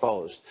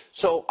exposed.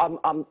 So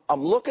I'm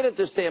looking at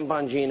this, Dan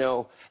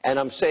Bongino, and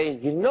I'm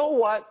saying, you know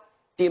what?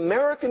 The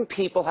American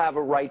people have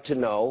a right to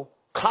know.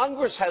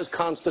 Congress has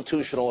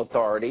constitutional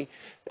authority.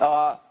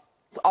 I'll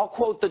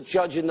quote the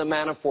judge in the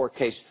Manafort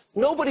case.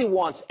 Nobody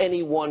wants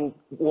any one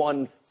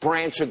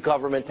branch of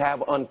government to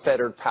have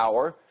unfettered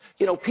power.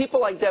 You know, people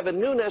like Devin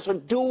Nunes are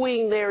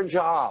doing their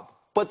job,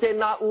 but they're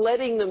not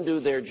letting them do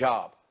their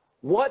job.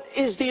 What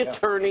is the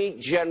Attorney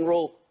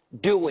General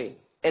doing?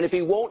 And if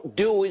he won't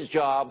do his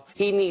job,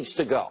 he needs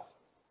to go.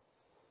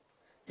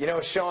 You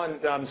know,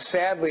 Sean,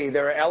 sadly,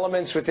 there are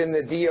elements within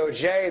the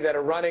DOJ that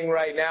are running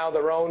right now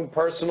their own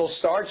personal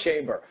star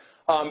chamber.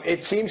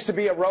 It seems to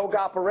be a rogue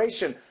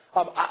operation.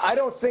 I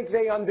don't think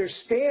they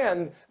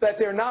understand that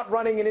they're not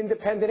running an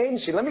independent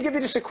agency. Let me give you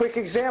just a quick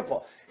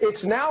example.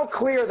 It's now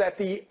clear that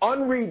the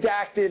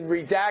unredacted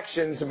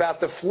redactions about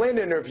the Flynn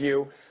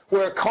interview,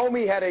 where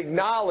Comey had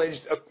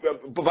acknowledged,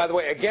 by the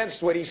way,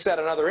 against what he said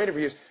in other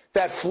interviews,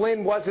 that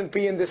Flynn wasn't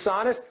being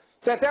dishonest,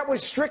 that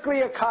was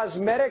strictly a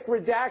cosmetic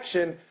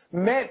redaction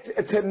meant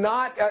to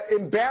not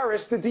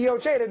embarrass the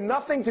DOJ. It had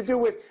nothing to do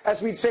with,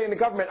 as we'd say in the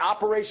government,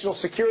 operational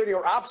security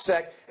or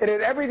OPSEC. It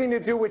had everything to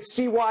do with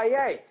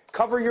CYA.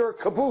 Cover your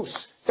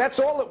caboose. That's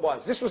all it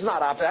was. This was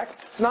not OPSEC.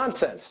 It's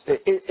nonsense.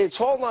 It's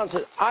all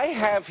nonsense. I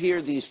have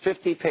here these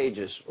 50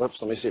 pages.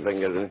 Whoops, let me see if I can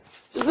get it in.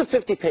 This is the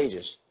 50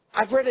 pages.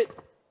 I've read it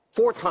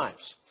 4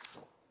 times.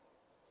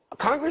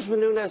 Congressman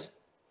Nunes,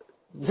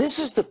 this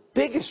is the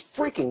biggest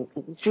freaking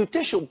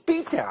judicial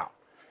beatdown.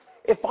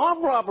 If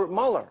I'm Robert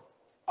Mueller,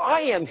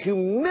 I am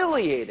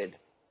humiliated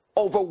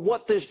over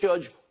what this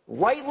judge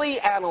rightly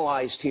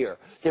analyzed here.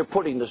 They're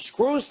putting the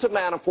screws to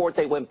Manafort.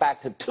 They went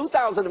back to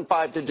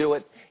 2005 to do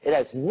it. It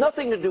has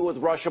nothing to do with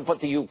Russia but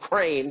the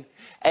Ukraine,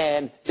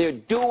 and they're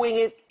doing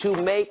it to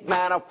make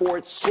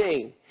Manafort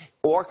sing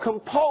or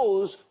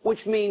compose,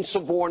 which means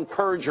suborn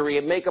perjury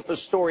and make up a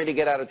story to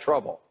get out of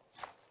trouble.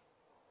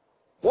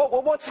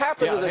 What's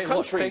happened to the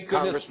country,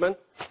 Congressman?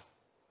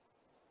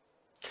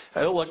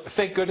 Look,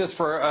 thank goodness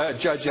for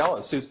Judge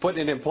Ellis, who's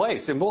putting it in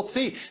place. And we'll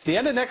see. The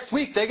end of next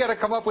week, they got to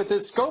come up with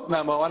this scope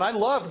memo. And I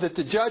love that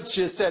the judge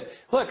just said,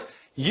 look,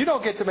 you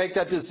don't get to make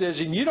that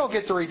decision. You don't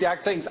get to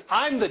redact things.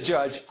 I'm the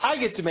judge. I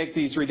get to make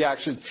these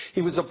redactions.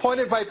 He was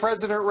appointed by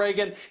President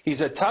Reagan.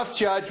 He's a tough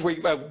judge.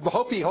 We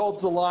hope he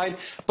holds the line.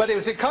 But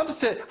as it comes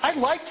to, I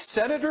liked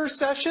Senator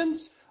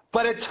Sessions,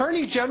 But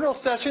Attorney General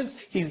Sessions,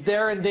 he's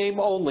there in name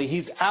only.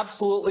 He's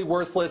absolutely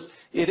worthless.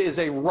 It is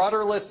a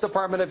rudderless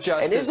Department of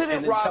Justice. And isn't it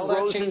until Rod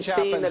that change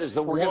Rosenstein happens, that is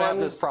the we're going to have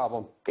this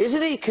problem.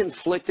 Isn't he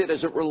conflicted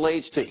as it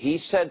relates to he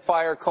said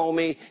fire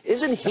Comey?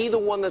 Isn't he the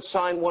one that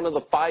signed one of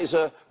the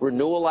FISA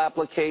renewal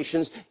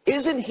applications?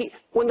 Isn't he,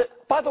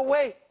 by the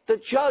way, the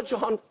judge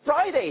on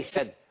Friday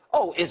said,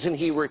 oh, isn't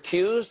he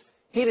recused?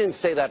 He didn't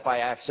say that by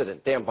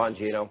accident. Dan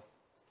Bongino.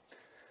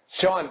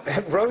 Sean,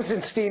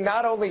 Rosenstein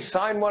not only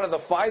signed one of the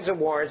FISA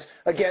warrants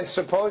against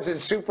supposed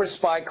super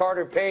spy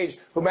Carter Page,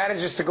 who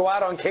manages to go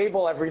out on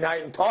cable every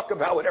night and talk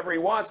about whatever he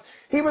wants,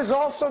 he was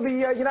also the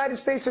United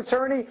States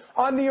attorney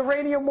on the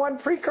Uranium One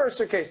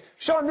precursor case.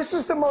 Sean, this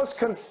is the most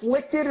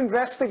conflicted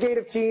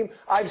investigative team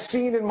I've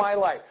seen in my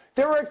life.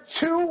 There are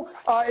two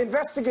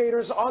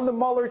investigators on the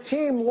Mueller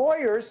team,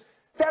 lawyers,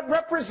 that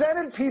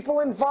represented people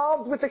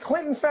involved with the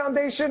Clinton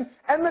Foundation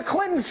and the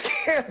Clinton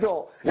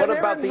scandal. What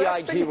about the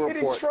IG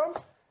report? Trump?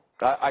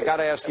 I got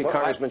to ask you,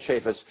 Congressman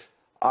Chaffetz.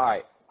 All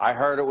right, I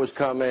heard it was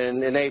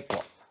coming in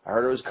April. I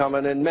heard it was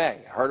coming in May.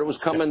 I heard it was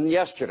coming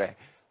yesterday.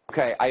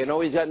 Okay, I know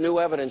he's got new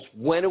evidence.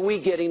 When are we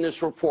getting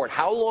this report?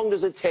 How long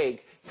does it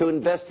take to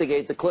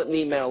investigate the Clinton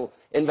email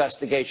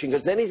investigation?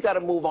 Because then he's got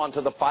to move on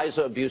to the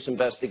FISA abuse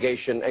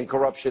investigation and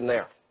corruption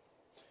there.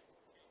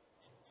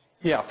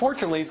 Yeah,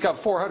 fortunately, he's got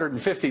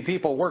 450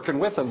 people working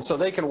with him, so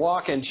they can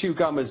walk and chew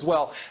gum as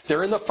well.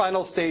 They're in the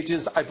final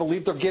stages. I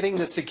believe they're getting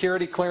the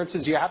security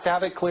clearances. You have to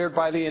have it cleared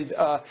by the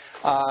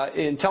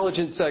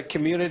intelligence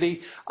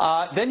community.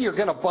 Then you're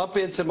going to bump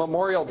into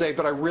Memorial Day,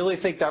 but I really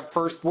think that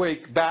first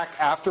week back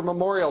after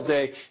Memorial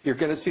Day, you're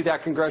going to see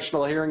that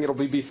congressional hearing. It'll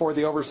be before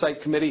the Oversight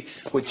Committee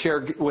with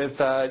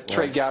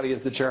Trey Gowdy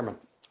as the chairman.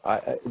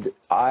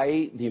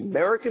 The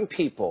American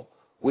people,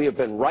 we have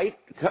been right.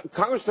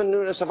 Congressman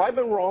Nunes, have I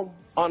been wrong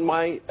on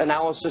my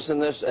analysis in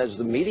this? Has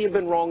the media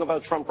been wrong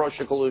about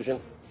Trump-Russia collusion?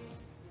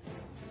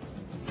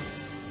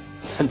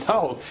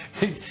 No.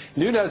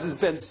 Nunes has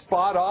been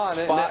spot on.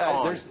 Spot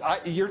on.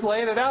 You're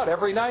laying it out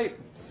every night.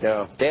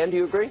 Yeah. Dan, do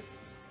you agree?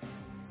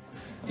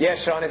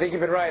 Yes, Sean, I think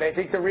you've been right. I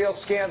think the real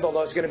scandal,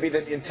 though, is going to be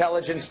the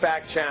intelligence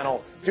back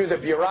channel through the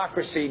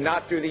bureaucracy,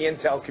 not through the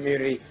intel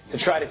community, to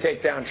try to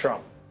take down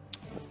Trump.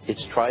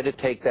 It's try to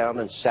take down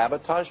and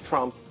sabotage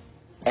Trump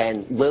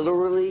and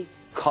literally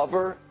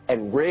cover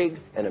and rig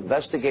an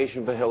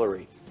investigation for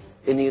Hillary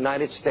in the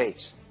United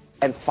States.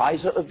 And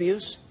FISA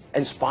abuse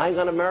and spying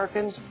on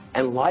Americans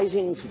and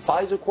lying to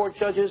FISA court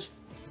judges.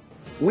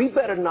 We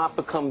better not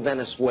become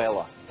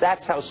Venezuela.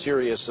 That's how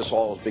serious this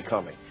all is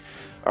becoming.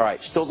 All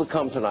right, still to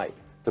come tonight.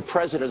 The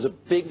president has a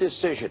big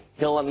decision.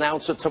 He'll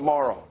announce it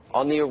tomorrow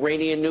on the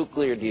Iranian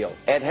nuclear deal.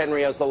 Ed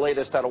Henry has the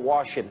latest out of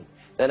Washington.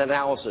 Then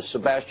analysis.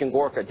 Sebastian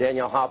Gorka,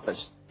 Danielle Hoffman.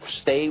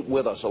 Stay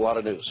with us. A lot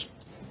of news.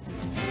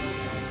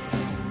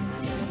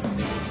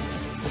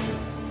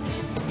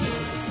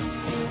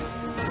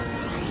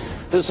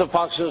 This is a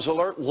Fox News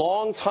alert.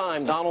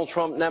 Longtime Donald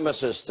Trump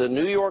nemesis, the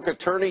New York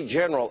Attorney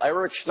General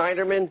Eric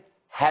Schneiderman,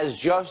 has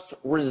just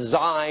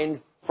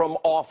resigned from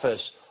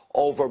office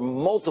over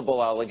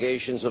multiple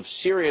allegations of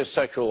serious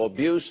sexual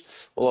abuse.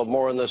 We'll have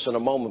more on this in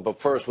a moment, but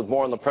first, with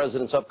more on the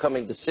president's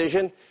upcoming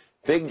decision.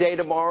 Big day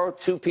tomorrow,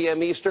 2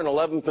 p.m. Eastern,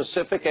 11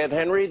 Pacific. Ed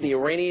Henry, the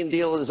Iranian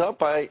deal is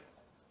up.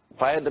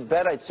 If I had to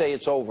bet, I'd say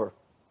it's over.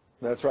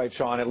 That's right,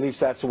 Sean. At least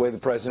that's the way the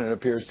president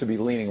appears to be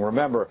leaning.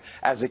 Remember,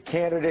 as a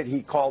candidate,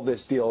 he called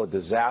this deal a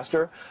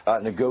disaster,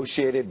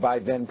 negotiated by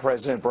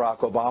then-President Barack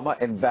Obama,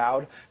 and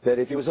vowed that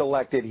if he was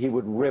elected, he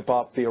would rip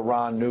up the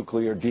Iran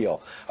nuclear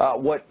deal.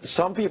 What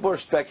some people are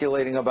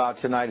speculating about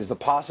tonight is the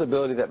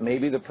possibility that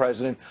maybe the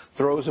president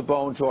throws a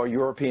bone to our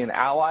European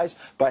allies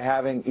by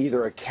having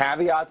either a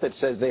caveat that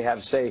says they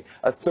have, say,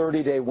 a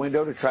 30-day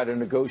window to try to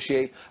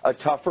negotiate a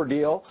tougher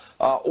deal,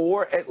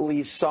 or at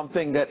least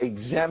something that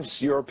exempts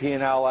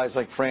European allies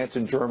like France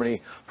and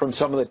Germany from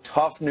some of the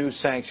tough new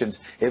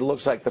sanctions it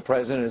looks like the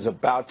president is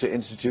about to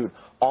institute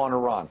on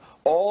Iran.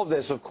 All of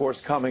this, of course,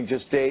 coming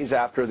just days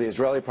after the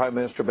Israeli Prime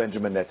Minister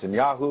Benjamin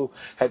Netanyahu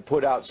had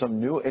put out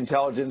some new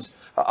intelligence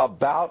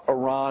about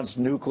Iran's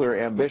nuclear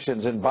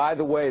ambitions. And by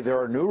the way,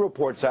 there are new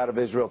reports out of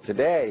Israel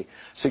today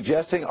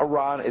suggesting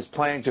Iran is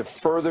planning to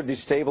further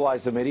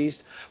destabilize the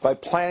Mideast by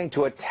planning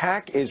to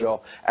attack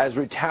Israel as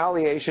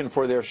retaliation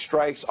for their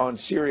strikes on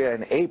Syria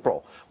in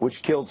April,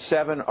 which killed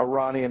 7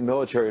 Iranian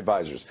military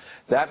advisors.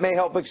 That may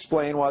help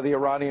explain why the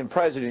Iranian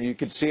president, you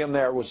could see him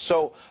there, was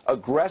so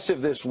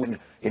aggressive this week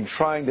in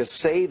trying to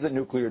save the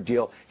nuclear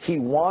deal. He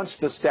wants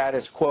the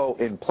status quo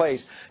in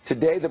place.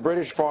 Today, the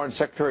British Foreign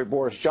Secretary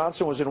Boris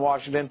Johnson was in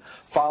Washington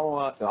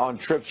following on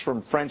trips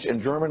from French and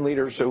German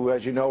leaders who,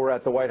 as you know, were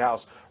at the White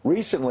House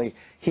recently.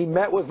 He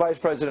met with Vice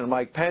President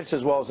Mike Pence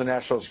as well as the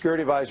National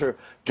Security Advisor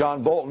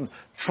John Bolton,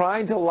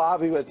 trying to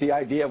lobby with the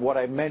idea of what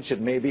I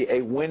mentioned, maybe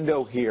a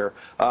window here,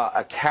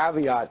 a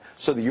caveat,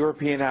 so the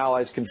European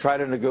allies can try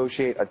to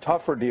negotiate a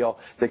tougher deal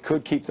that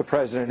could keep the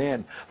president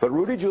in. But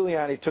Rudy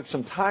Giuliani took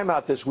some time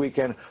out this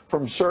weekend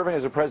from serving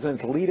as the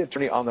president's lead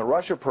attorney on the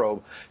Russia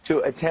probe to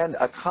attend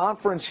a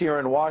conference here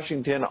in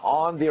Washington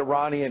on the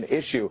Iranian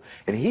issue.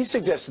 And he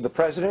suggested the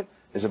president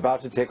is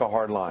about to take a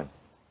hard line.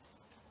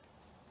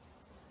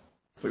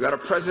 We've got a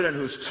president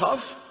who's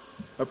tough,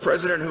 a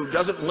president who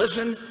doesn't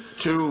listen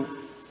to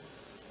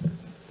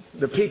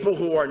the people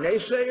who are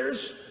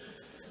naysayers,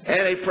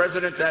 and a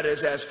president that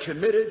is as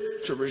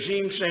committed to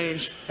regime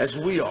change as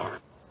we are.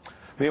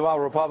 Meanwhile,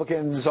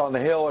 Republicans on the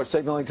Hill are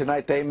signaling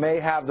tonight they may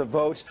have the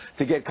votes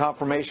to get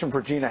confirmation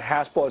for Gina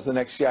Haspel as the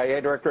next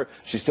CIA director.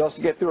 She still has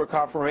to get through a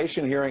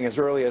confirmation hearing as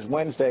early as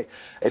Wednesday.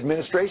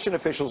 Administration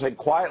officials had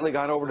quietly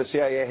gone over to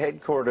CIA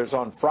headquarters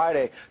on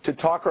Friday to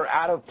talk her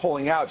out of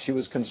pulling out. She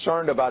was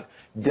concerned about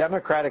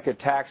Democratic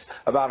attacks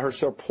about her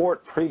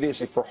support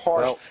previously for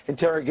harsh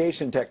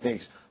interrogation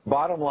techniques.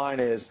 Bottom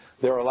line is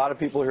there are a lot of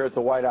people here at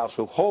the White House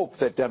who hope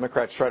that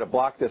Democrats try to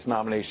block this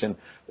nomination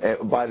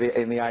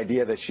in the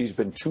idea that she's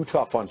been too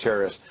tough on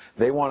terrorists.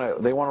 They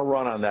want to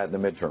run on that in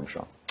the midterm,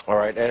 Sean. All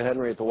right, Ed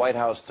Henry at the White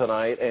House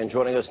tonight, and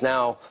joining us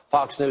now,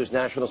 Fox News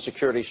national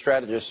security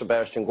strategist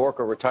Sebastian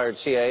Gorka, retired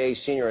CIA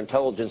senior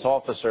intelligence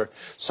officer,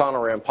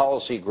 Sonoran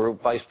Policy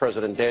Group, Vice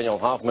President Daniel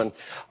Hoffman.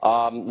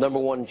 Number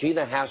one,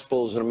 Gina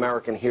Haspel is an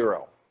American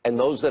hero, and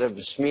those that have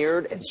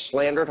smeared and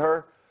slandered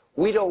her,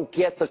 we don't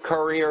get the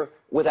Courier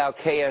without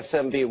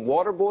KSM being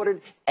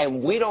waterboarded,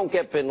 and we don't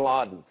get bin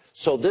Laden.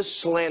 So this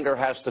slander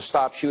has to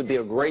stop. She would be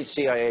a great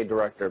CIA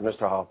director.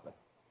 Mr. Hoffman.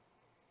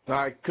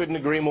 I couldn't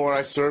agree more.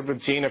 I served with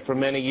Gina for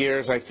many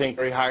years. I think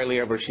very highly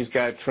of her. She's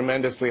got a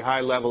tremendously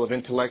high level of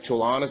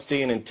intellectual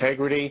honesty and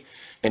integrity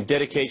and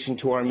dedication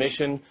to our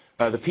mission.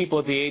 The people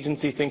at the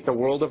agency think the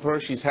world of her.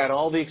 She's had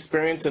all the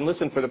experience. And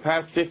listen, for the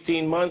past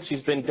 15 months,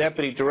 she's been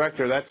deputy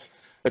director. That's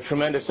a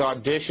tremendous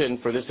audition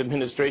for this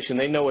administration.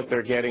 They know what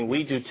they're getting.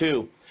 We do,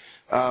 too.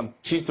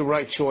 She's the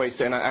right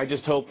choice, and I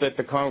just hope that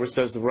the Congress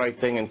does the right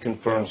thing and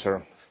confirms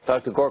her.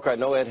 Dr. Gorka, I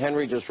know Ed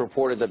Henry just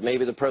reported that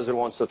maybe the president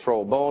wants to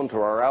throw a bone to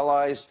our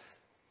allies.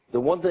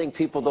 The one thing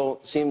people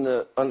don't seem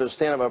to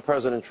understand about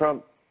President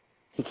Trump,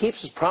 he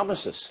keeps his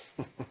promises.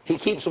 He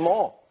keeps them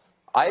all.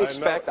 I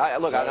expect,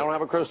 look, I don't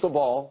have a crystal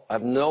ball. I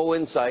have no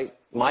insight.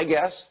 My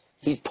guess,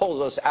 he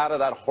pulls us out of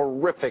that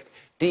horrific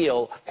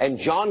deal, and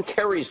John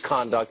Kerry's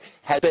conduct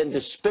has been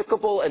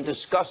despicable and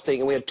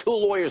disgusting, and we had two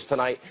lawyers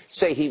tonight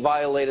say he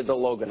violated the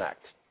Logan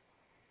Act.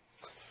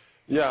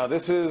 Yeah,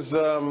 this is, I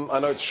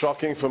know it's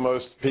shocking for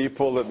most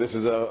people that this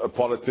is a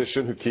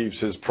politician who keeps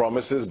his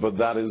promises, but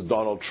that is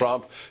Donald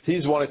Trump.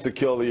 He's wanted to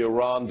kill the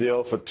Iran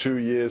deal for 2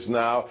 years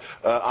now.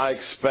 I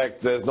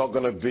expect there's not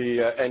going to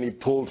be any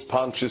pulled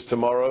punches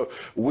tomorrow.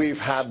 We've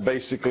had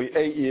basically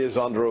 8 years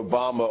under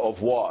Obama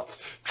of what?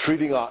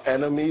 Treating our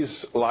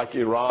enemies like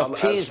Iran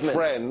as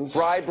friends.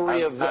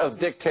 Bribery of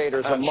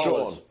dictators and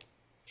mullahs.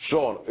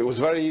 Sean, it was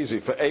very easy.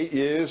 For 8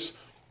 years,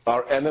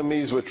 our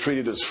enemies were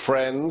treated as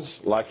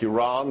friends, like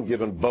Iran,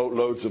 given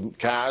boatloads of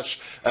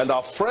cash, and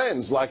our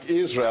friends, like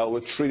Israel,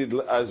 were treated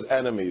as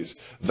enemies.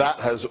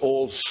 That has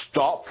all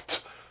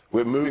stopped.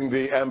 We're moving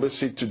the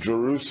embassy to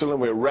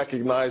Jerusalem. We're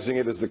recognizing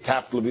it as the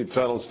capital of the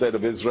eternal state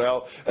of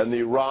Israel, and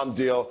the Iran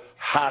deal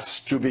has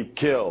to be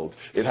killed.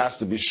 It has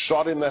to be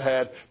shot in the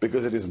head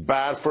because it is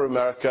bad for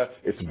America,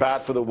 it's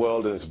bad for the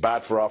world, and it's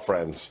bad for our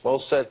friends. Well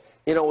said.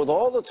 You know, with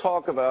all the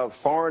talk about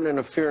foreign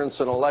interference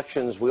in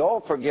elections, we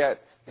all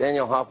forget,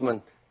 Daniel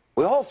Hoffman,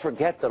 we all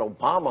forget that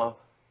Obama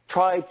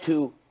tried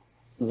to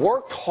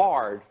work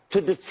hard to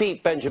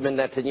defeat Benjamin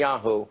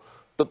Netanyahu,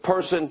 the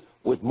person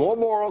with more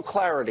moral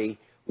clarity,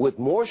 with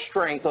more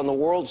strength on the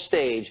world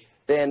stage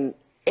than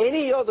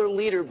any other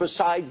leader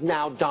besides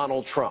now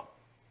Donald Trump.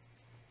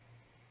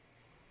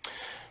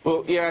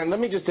 Well, yeah, and let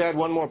me just add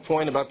one more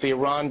point about the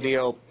Iran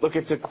deal. Look,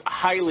 it's a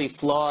highly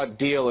flawed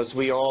deal, as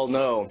we all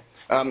know.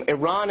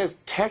 Iran is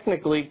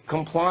technically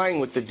complying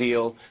with the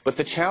deal, but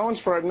the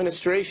challenge for our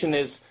administration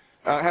is,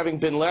 having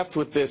been left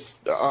with this...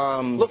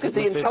 Look at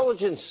the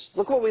intelligence.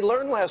 Look what we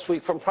learned last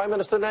week from Prime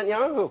Minister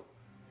Netanyahu.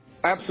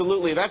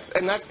 Absolutely.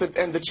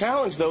 And the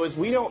challenge, though, is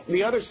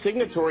the other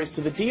signatories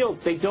to the deal,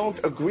 they don't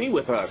agree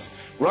with us.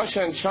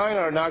 Russia and China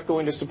are not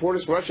going to support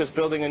us. Russia's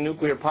building a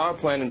nuclear power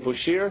plant in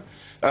Bushehr.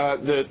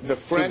 The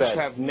French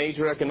have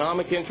major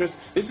economic interests.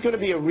 This is going to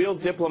be a real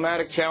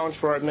diplomatic challenge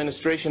for our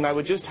administration. I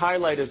would just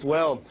highlight as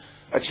well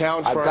a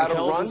challenge for our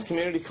intelligence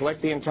community,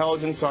 collect the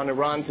intelligence on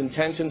Iran's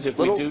intentions if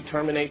we do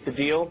terminate the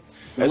deal,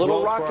 as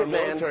well as for our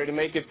military to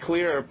make it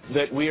clear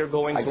that we are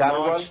going to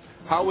launch,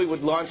 how we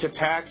would launch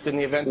attacks in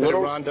the event that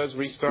Iran does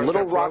restart their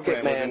program. Little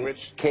Rocket Man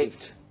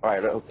caved. All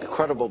right,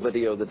 incredible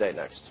video of the day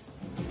next.